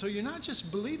process, so you're not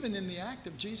just believing in the act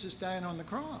of Jesus dying on the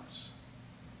cross.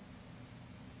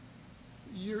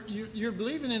 You're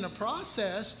believing in a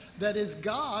process that is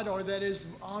God, or that is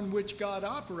on which God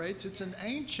operates. It's an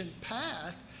ancient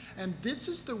path, and to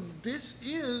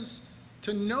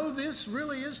know this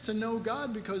really is to know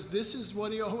God, because this is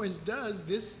what he always does.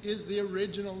 This is the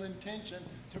original intention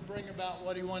to bring about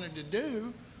what he wanted to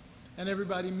do. And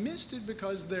everybody missed it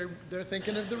because they're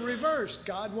thinking of the reverse.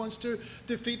 God wants to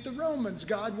defeat the Romans.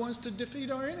 God wants to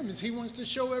defeat our enemies. He wants to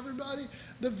show everybody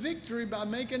the victory by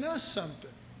making us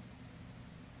something.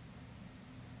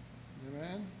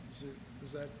 Amen?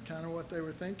 Is that kind of what they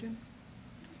were thinking?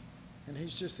 And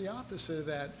he's just the opposite of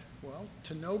that. Well,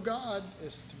 to know God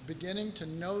is beginning to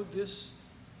know this.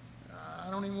 I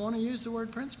don't even want to use the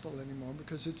word principle anymore,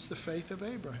 because it's the faith of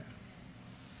Abraham.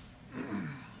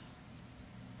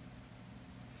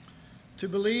 To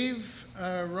believe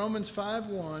Romans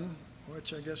 5:1,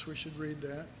 which I guess we should read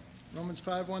that. Romans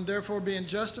 5:1, therefore being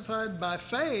justified by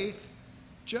faith.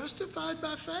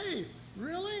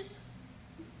 Really?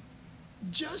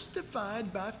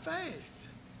 Justified by faith.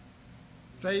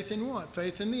 Faith in what?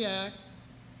 Faith in the act,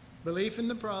 belief in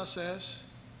the process,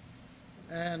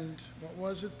 and what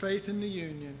was it? Faith in the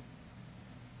union.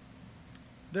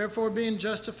 Therefore being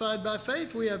justified by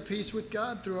faith, we have peace with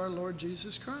God through our Lord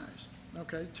Jesus Christ.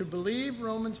 Okay, to believe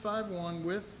Romans 5:1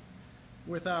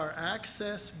 with our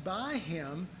access by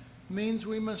him means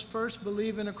we must first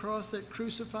believe in a cross that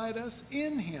crucified us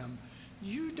in him.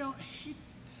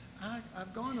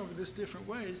 I've gone over this different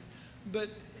ways, but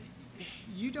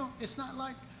it's not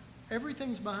like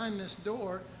everything's behind this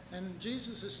door and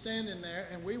Jesus is standing there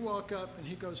and we walk up and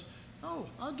he goes, oh,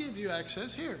 I'll give you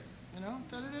access here,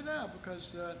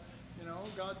 because,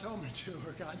 God told me to,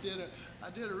 or I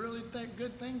did a really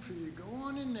good thing for you. Go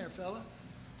on in there, fella.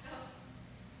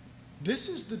 This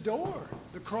is the door,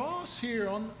 the cross here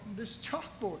on this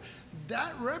chalkboard.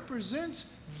 That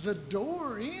represents the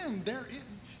door in.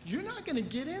 You're not going to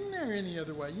get in there any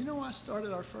other way. I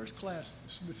started our first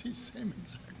class with these same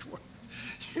exact words.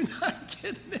 You're not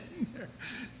getting in there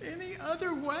any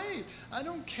other way. I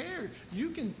don't care.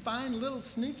 You can find little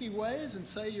sneaky ways and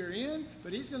say you're in,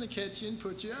 but he's going to catch you and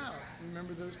put you out.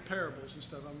 Remember those parables and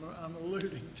stuff I'm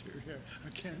alluding to here. I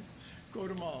can't quote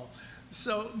them all.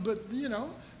 So, but,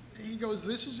 he goes,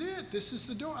 this is it. This is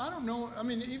the door. I don't know. I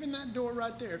mean, even that door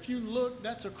right there, if you look,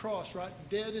 that's a cross right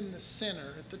dead in the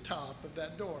center at the top of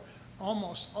that door.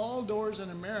 Almost all doors in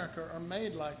America are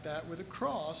made like that with a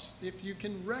cross if you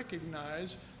can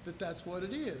recognize that that's what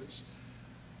it is.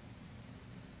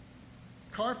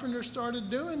 Carpenters started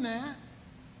doing that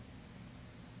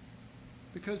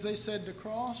because they said the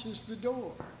cross is the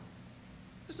door.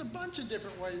 There's a bunch of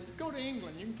different ways. Go to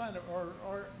England, you can find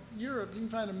or Europe, you can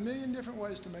find a million different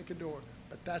ways to make a door.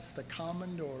 But that's the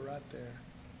common door right there.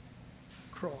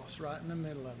 Cross right in the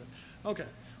middle of it. Okay,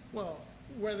 well,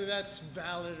 whether that's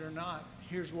valid or not,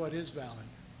 here's what is valid.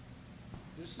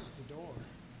 This is the door.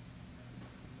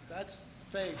 That's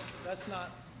fake. That's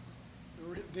not,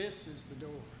 this is the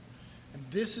door. And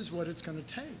this is what it's going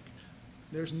to take.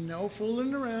 There's no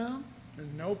fooling around.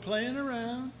 There's no playing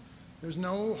around. There's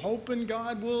no hoping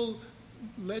God will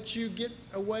let you get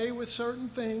away with certain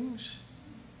things.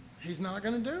 He's not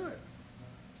going to do it.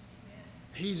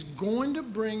 He's going to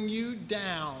bring you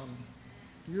down.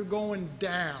 You're going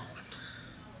down.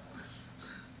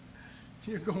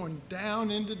 You're going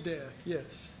down into death.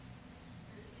 Yes.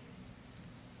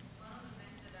 One of the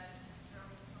things that I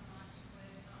struggle so much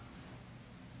with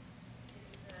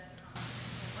is that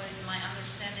was my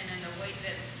understanding and the way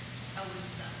that I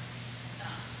was,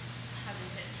 how do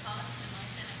you say, taught? Am I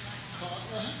saying it right?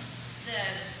 Taught.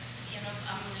 That,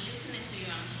 I'm listening to you,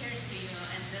 I'm hearing to you,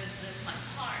 and this is my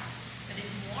part. But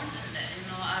it's more than that.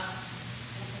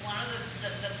 One of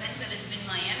the things that has been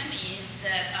my enemy is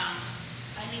that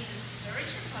I need to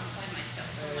search it by myself,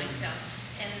 for myself.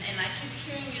 And I keep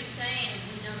hearing you saying,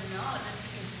 we don't know. That's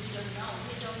because we don't know.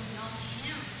 We don't know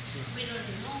him. We don't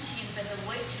know him. But the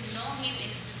way to know him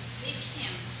is to seek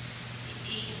him.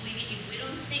 If we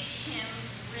don't seek him,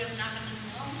 we're not going to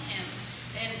know him.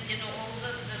 And, all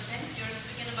the things you're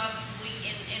speaking about,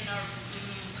 in our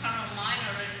carnal mind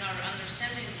or in our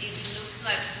understanding, it looks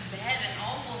like bad and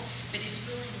awful, but it's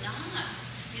really not.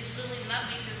 It's really not,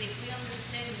 because if we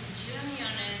understand union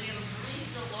and we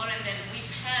embrace the Lord and then we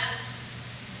pass,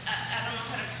 I don't know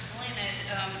how to explain it,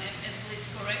 and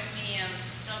please correct me,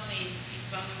 stop me if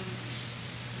I'm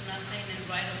not saying it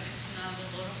right or if it's not the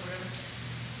Lord or whatever.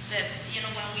 That,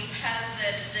 when we pass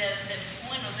the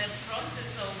point of the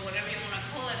process or whatever you want to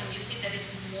call it, and you see that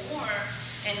it's more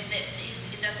and that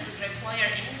it doesn't require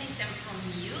anything from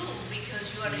you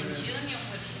because you are in union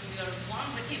with him, you are one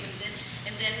with him,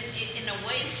 and then in a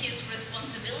way it's his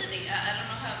responsibility. I don't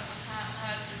know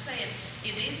how to say it.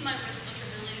 It is my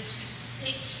responsibility to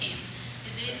seek him.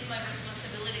 It is my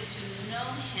responsibility to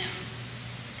know him.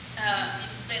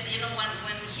 But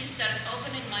when he starts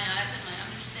opening my eyes and my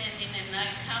understanding, and I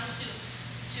come to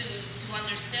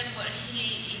understand what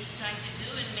he is trying to do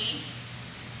in me,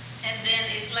 and then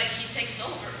it's like he takes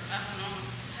over. I don't know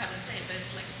how to say it, but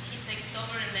it's like he takes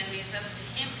over, and then it's up to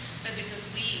him. But because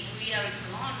we are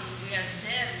gone, we are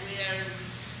dead, we are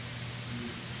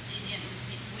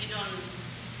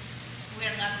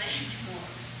not there anymore.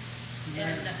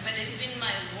 But it's been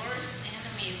my worst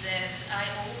enemy that I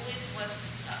always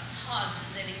was taught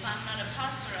that if I'm not a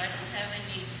pastor, I don't have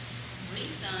any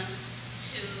reason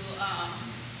to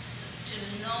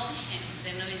know him.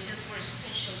 It's just for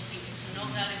special people. To know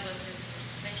God, it was just for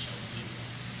special people.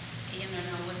 And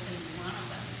I wasn't one of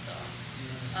them. So,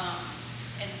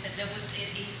 but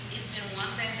it's been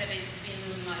one thing that has been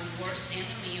my worst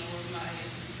enemy, or my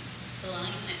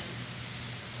blindness.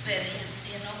 But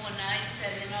when I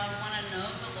said, I want to know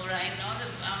the Lord, I know that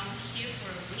I'm here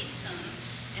for a reason,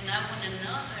 and I want to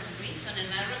know the reason. And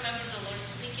I remember the Lord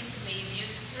speaking to me, if you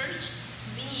search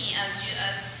me as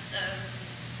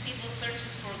people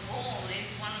searches for gold,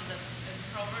 is one of the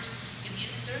Proverbs. If you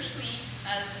search me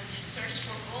as you search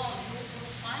for gold, you will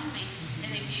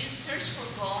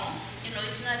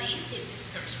easy to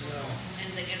search for No. gold, and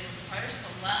it requires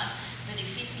a lot. But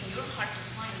if it's in your heart to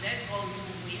find that gold,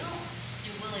 you will.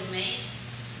 You will. It may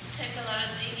take a lot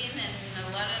of digging and it's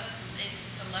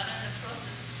a lot in the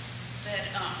process, but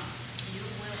you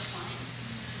will find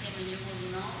him and you will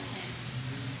know him.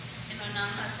 You know, and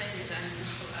I'm not saying that I know.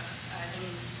 I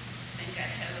don't think I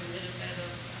have a little bit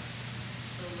of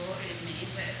the Lord in me,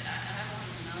 but I want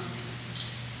to know him.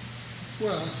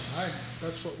 Well,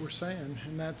 that's what we're saying,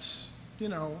 and that's, you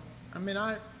know, I mean,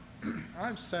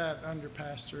 I've sat under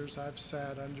pastors, I've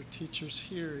sat under teachers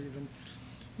here even,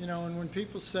 you know, and when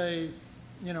people say,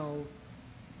 you know,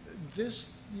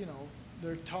 this, you know,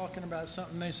 they're talking about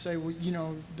something, they say, well, you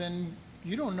know, then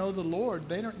you don't know the Lord.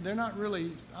 They're not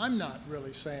really, I'm not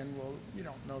really saying, well, you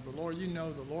don't know the Lord. You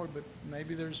know the Lord, but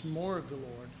maybe there's more of the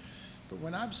Lord. But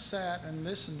when I've sat and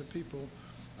listened to people,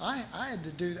 I had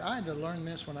to learn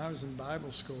this when I was in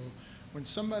Bible school. When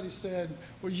somebody said,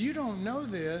 well, you don't know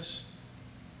this,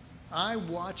 I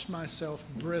watched myself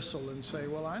bristle and say,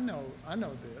 well, I know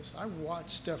this. I watched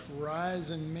stuff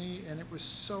rise in me, and it was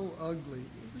so ugly.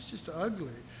 It was just ugly.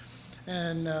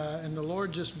 And the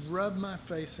Lord just rubbed my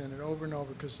face in it over and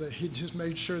over, because he just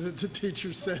made sure that the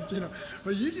teacher said, you know,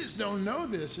 well, you just don't know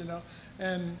this, you know.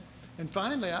 And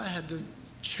finally I had to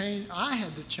change.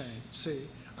 See,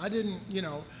 I didn't, you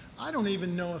know, I don't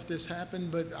even know if this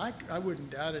happened, but I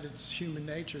wouldn't doubt it. It's human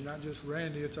nature, not just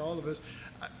Randy, it's all of us.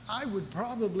 I would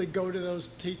probably go to those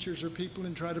teachers or people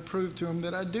and try to prove to them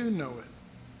that I do know it.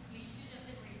 You should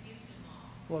have rebuked them all.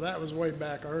 Well, that was way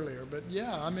back earlier, but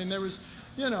yeah, I mean, there was,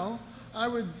 you know, I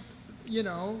would, you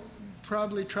know,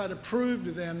 probably try to prove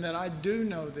to them that I do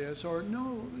know this, or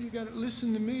no, you got to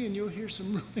listen to me and you'll hear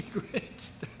some really great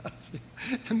stuff.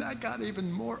 And that got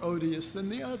even more odious than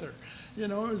the other. You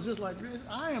know, it was just like,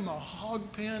 I am a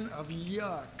hog pen of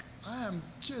yuck. I am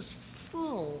just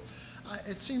full.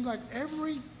 It seemed like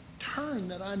every turn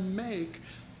that I make,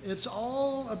 it's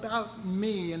all about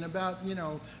me and about, you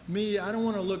know, me. I don't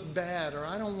want to look bad, or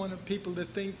I don't want people to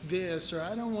think this, or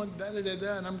I don't want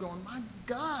da-da-da-da. And I'm going, my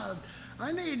God,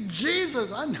 I need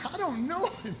Jesus. I don't know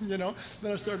him, you know.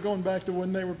 Then I start going back to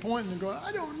when they were pointing and going,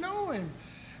 I don't know him.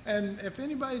 And if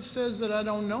anybody says that I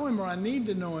don't know him, or I need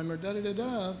to know him, or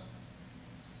da-da-da-da,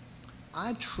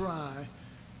 I try.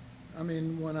 I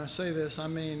mean, when I say this, I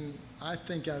mean, I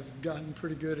think I've gotten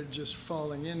pretty good at just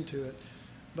falling into it.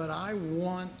 But I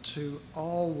want to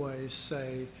always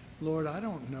say, Lord, I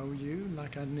don't know you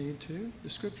like I need to. The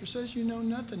scripture says you know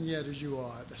nothing yet as you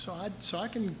ought. So I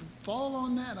can fall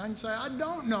on that. I can say, I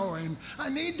don't know him. I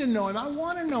need to know him. I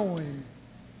want to know him.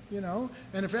 You know?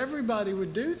 And if everybody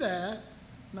would do that,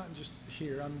 not just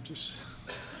here, I'm just,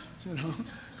 you know,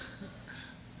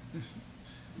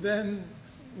 then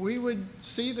we would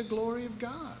see the glory of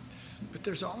God. But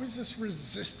there's always this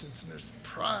resistance, and there's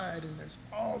pride, and there's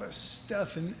all this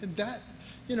stuff. And that,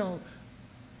 you know,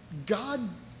 God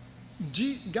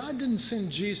didn't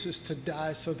send Jesus to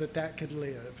die so that could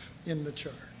live in the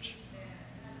church.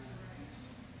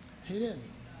 He didn't.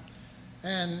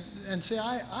 And see,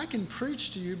 I can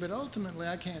preach to you, but ultimately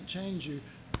I can't change you.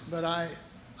 But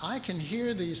I can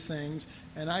hear these things,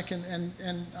 and I can,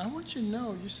 and I want you to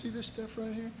know, you see this stuff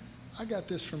right here? I got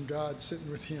this from God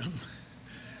sitting with him.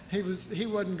 He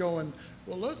wasn't going,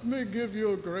 well, let me give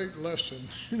you a great lesson.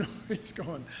 You know, he's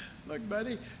going, look,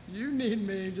 buddy, you need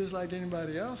me just like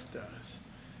anybody else does.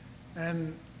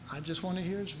 And I just want to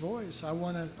hear his voice. I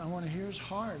want to hear his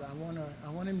heart. I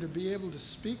want him to be able to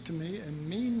speak to me and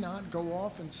me not go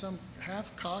off in some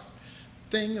half-cocked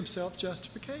thing of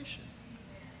self-justification.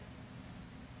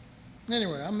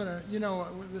 Anyway, I'm going to, you know,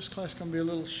 this class is going to be a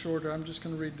little shorter. I'm just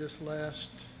going to read this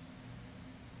last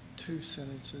 2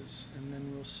 sentences, and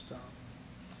then we'll stop.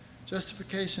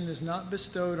 Justification is not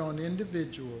bestowed on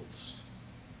individuals,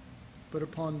 but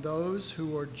upon those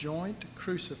who are joint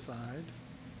crucified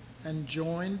and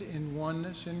joined in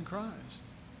oneness in Christ.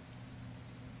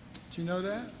 Do you know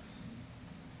that?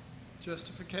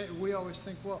 Justification. We always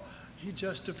think, well, he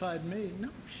justified me. No,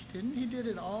 he didn't. He did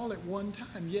it all at one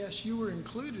time. Yes, you were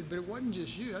included, but it wasn't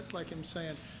just you. That's like him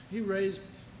saying, he raised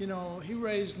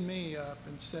me up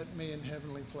and set me in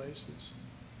heavenly places.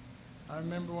 I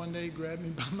remember one day he grabbed me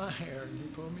by my hair and he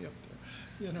pulled me up there.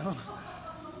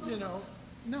 You know,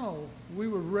 no, we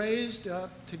were raised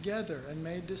up together and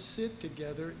made to sit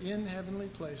together in heavenly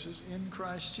places in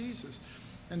Christ Jesus.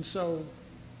 And so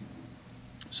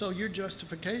your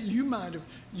justification, you might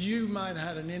have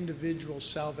had an individual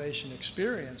salvation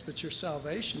experience, but your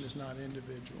salvation is not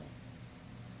individual.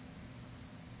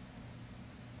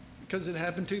 Because it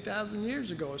happened 2,000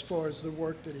 years ago as far as the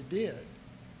work that he did.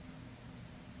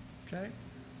 Okay?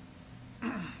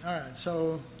 All right,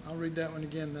 so I'll read that one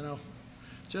again, then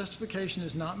Justification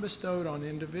is not bestowed on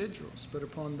individuals, but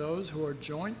upon those who are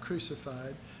joint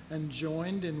crucified and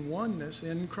joined in oneness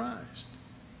in Christ.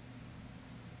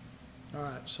 All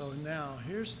right, so now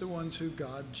here's the ones who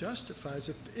God justifies.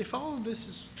 If all of this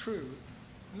is true,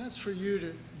 and that's for you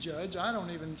to judge. I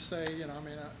don't even say,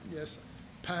 yes,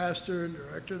 pastor and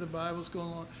director of the Bible's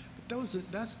going on, but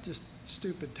that's just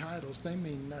stupid titles. They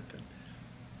mean nothing.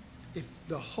 If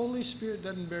the Holy Spirit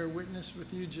doesn't bear witness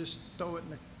with you, just throw it in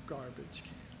the garbage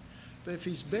can. But if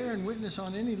he's bearing witness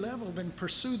on any level, then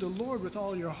pursue the Lord with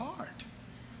all your heart,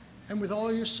 and with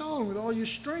all your soul, and with all your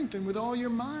strength, and with all your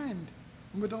mind,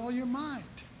 and with all your might.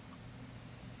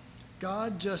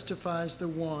 God justifies the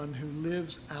one who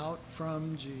lives out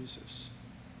from Jesus.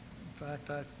 In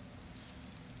fact, I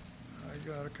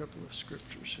got a couple of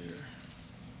scriptures here.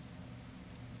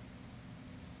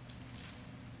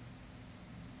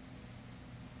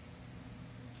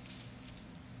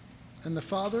 And the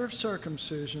father of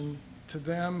circumcision to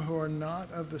them who are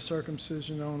not of the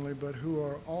circumcision only, but who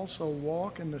are also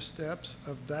walk in the steps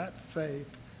of that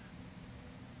faith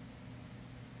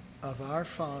of our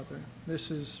Father. This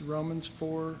is Romans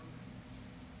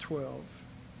 4:12.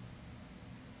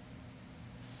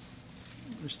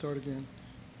 Let me start again.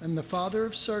 And the father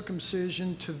of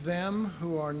circumcision to them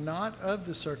who are not of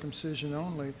the circumcision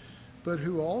only, but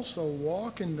who also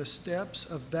walk in the steps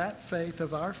of that faith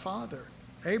of our father,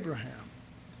 Abraham,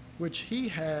 which he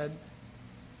had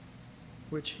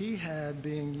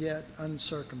being yet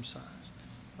uncircumcised.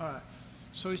 All right.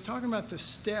 So he's talking about the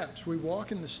steps. We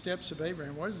walk in the steps of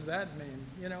Abraham. What does that mean?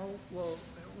 Well,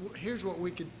 here's what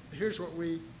we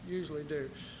usually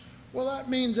do. Well, that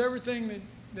means everything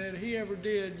that he ever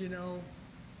did,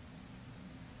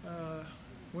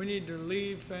 we need to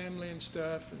leave family and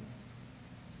stuff, and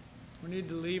we need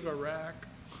to leave Iraq.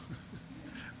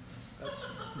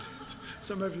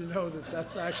 Some of you know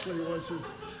that's actually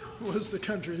was the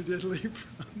country he did leave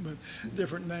from, but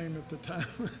different name at the time.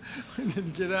 We need to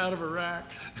get out of Iraq.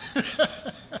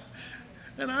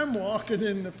 And I'm walking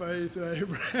in the faith of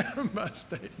Abraham by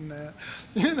stating that.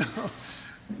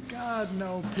 God,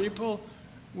 no, people,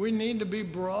 we need to be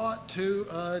brought to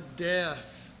a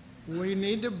death. We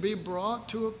need to be brought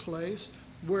to a place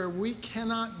where we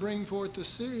cannot bring forth the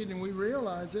seed, and we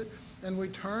realize it, and we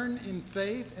turn in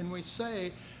faith, and we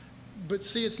say, but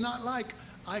see, it's not like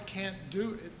I can't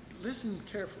do it. Listen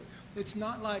carefully. It's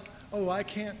not like, oh, I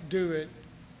can't do it.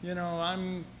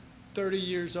 I'm 30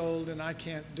 years old and I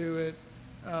can't do it.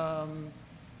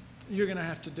 You're going to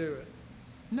have to do it.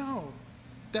 No,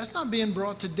 that's not being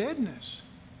brought to deadness.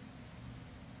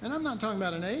 And I'm not talking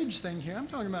about an age thing here. I'm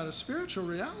talking about a spiritual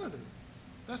reality.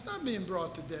 That's not being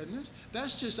brought to deadness.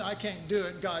 That's just, I can't do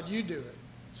it. God, you do it.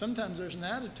 Sometimes there's an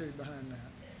attitude behind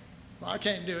that. Well, I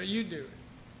can't do it. You do it.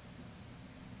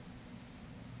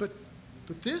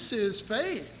 But this is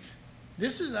faith.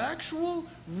 This is actual,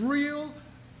 real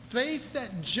faith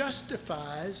that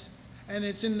justifies, and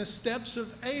it's in the steps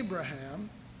of Abraham.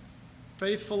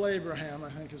 Faithful Abraham, I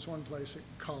think is one place it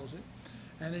calls it.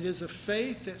 And it is a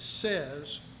faith that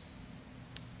says,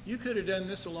 you could have done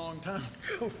this a long time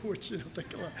ago, which you don't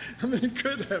think a lot. I mean, you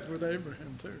could have with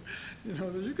Abraham too.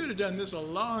 You could have done this a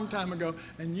long time ago,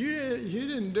 and you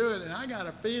didn't do it. And I got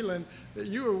a feeling that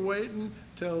you were waiting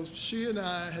till she and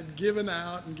I had given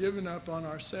out and given up on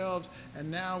ourselves, and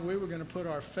now we were going to put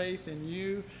our faith in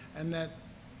you. And that,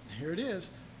 here it is.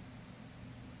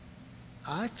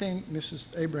 I think, this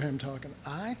is Abraham talking,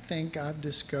 I think I've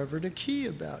discovered a key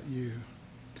about you.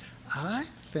 I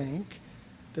think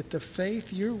that the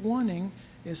faith you're wanting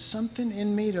is something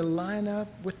in me to line up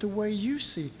with the way you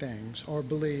see things or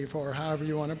believe, or however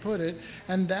you want to put it.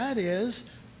 And that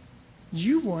is,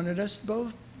 you wanted us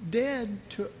both dead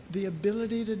to the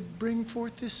ability to bring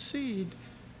forth this seed.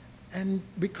 And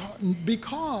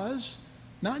because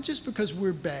not just because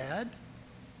we're bad,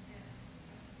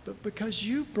 but because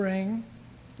you bring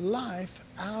life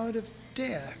out of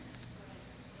death.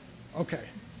 Okay,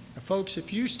 now folks,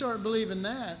 if you start believing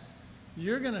that,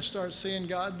 you're going to start seeing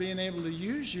God being able to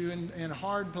use you in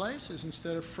hard places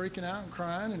instead of freaking out and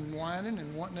crying and whining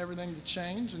and wanting everything to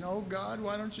change. And, oh, God,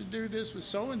 why don't you do this with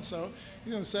so-and-so?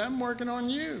 You're going to say, I'm working on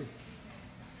you,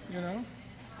 I'm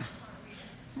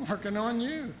working on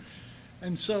you.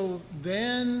 And so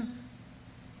then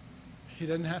he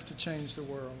doesn't have to change the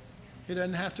world. He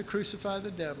doesn't have to crucify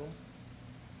the devil.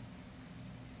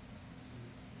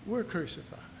 We're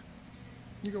crucified.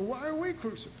 You go, why are we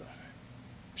crucified?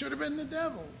 Should have been the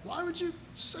devil. Why would you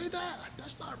say that?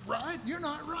 That's not right. You're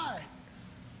not right.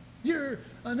 You're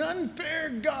an unfair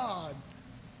God.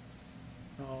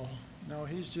 No,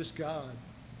 he's just God.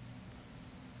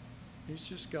 He's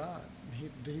just God.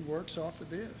 He works off of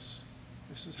this.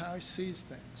 This is how he sees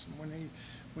things.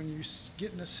 When you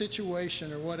get in a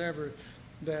situation or whatever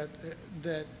that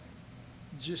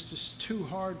just is too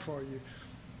hard for you,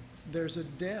 there's a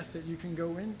death that you can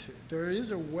go into. There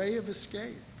is a way of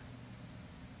escape.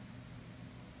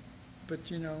 But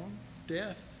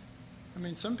death,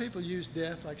 some people use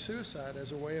death like suicide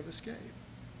as a way of escape.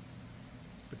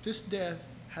 But this death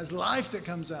has life that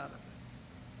comes out of it.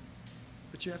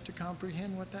 But you have to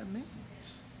comprehend what that means.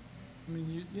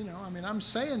 I'm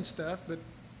saying stuff, but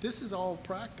this is all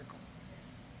practical.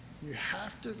 You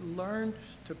have to learn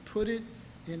to put it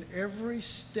in every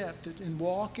step, in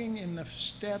walking in the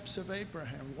steps of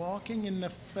Abraham, walking in the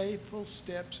faithful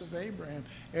steps of Abraham.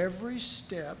 Every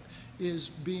step is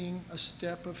being a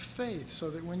step of faith, so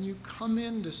that when you come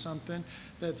into something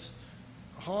that's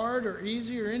hard or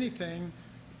easy or anything,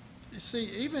 you see,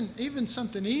 even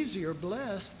something easy or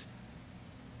blessed,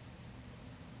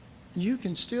 you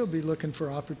can still be looking for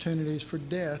opportunities for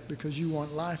death because you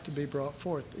want life to be brought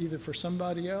forth, either for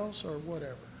somebody else or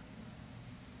whatever.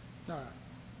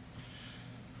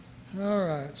 All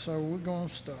right, so we're going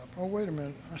to stop. Oh, wait a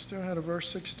minute. I still had a verse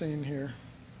 16 here.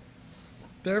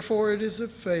 Therefore it is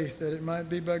of faith, that it might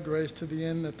be by grace, to the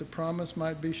end that the promise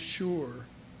might be sure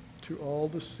to all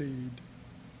the seed.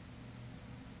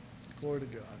 Glory to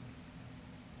God.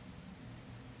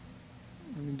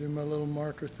 Let me do my little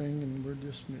marker thing and we're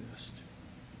dismissed.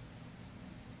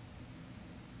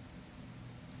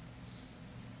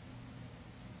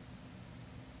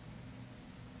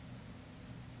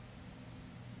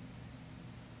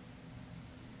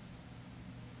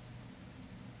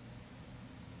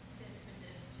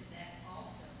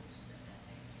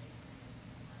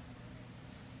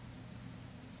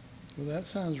 Well, that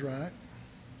sounds right,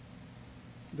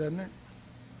 doesn't it?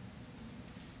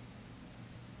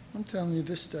 I'm telling you,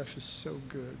 this stuff is so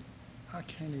good. I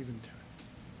can't even tell you.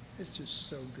 It's just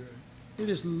so good. It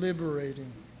is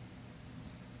liberating.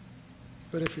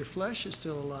 But if your flesh is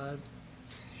still alive,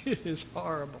 it is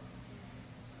horrible.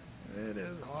 It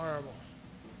is horrible.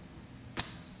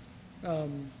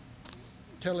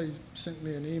 Kelly sent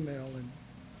me an email, and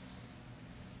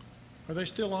are they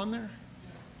still on there?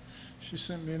 She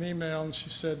sent me an email, and she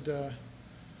said,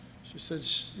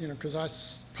 because I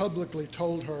publicly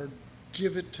told her,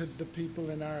 give it to the people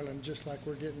in Ireland just like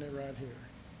we're getting it right here.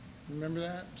 Remember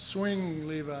that? Swing,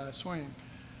 Levi, swing.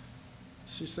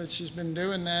 She said she's been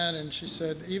doing that, and she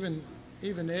said even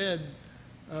Ed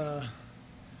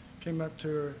came up to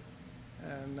her,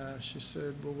 and she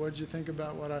said, well, what did you think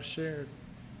about what I shared?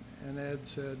 And Ed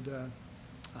said,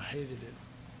 I hated it.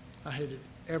 I hated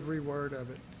every word of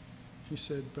it. He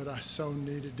said, but I so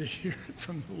needed to hear it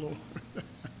from the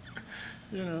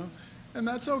Lord. And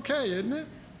that's okay, isn't it?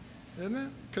 Isn't it?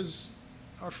 Because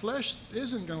our flesh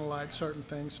isn't going to like certain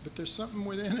things, but there's something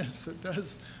within us that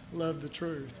does love the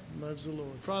truth and loves the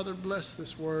Lord. Father, bless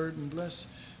this word and bless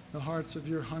the hearts of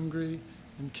your hungry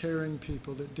and caring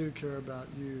people that do care about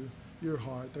you, your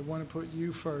heart. They want to put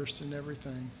you first in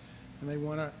everything, and they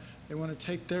want to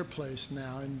take their place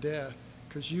now in death,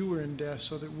 because you were in death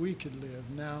so that we could live.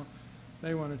 Now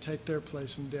they want to take their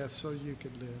place in death so you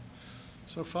could live.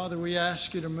 So, Father, we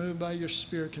ask you to move by your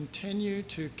Spirit. Continue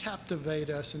to captivate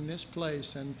us in this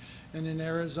place and in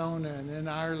Arizona and in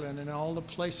Ireland and all the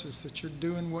places that you're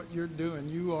doing what you're doing.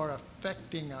 You are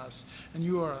affecting us, and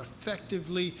you are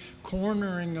effectively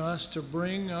cornering us to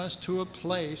bring us to a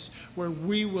place where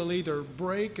we will either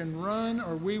break and run,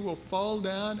 or we will fall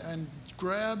down and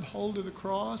grab hold of the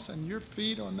cross and your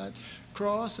feet on that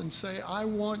cross and say, I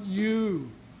want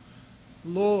you,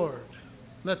 Lord.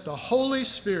 Let the Holy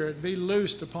Spirit be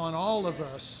loosed upon all of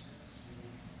us.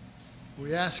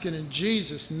 We ask it in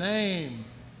Jesus' name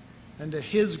and to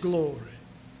his glory.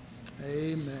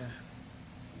 Amen.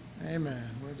 Amen.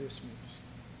 We're dismissed.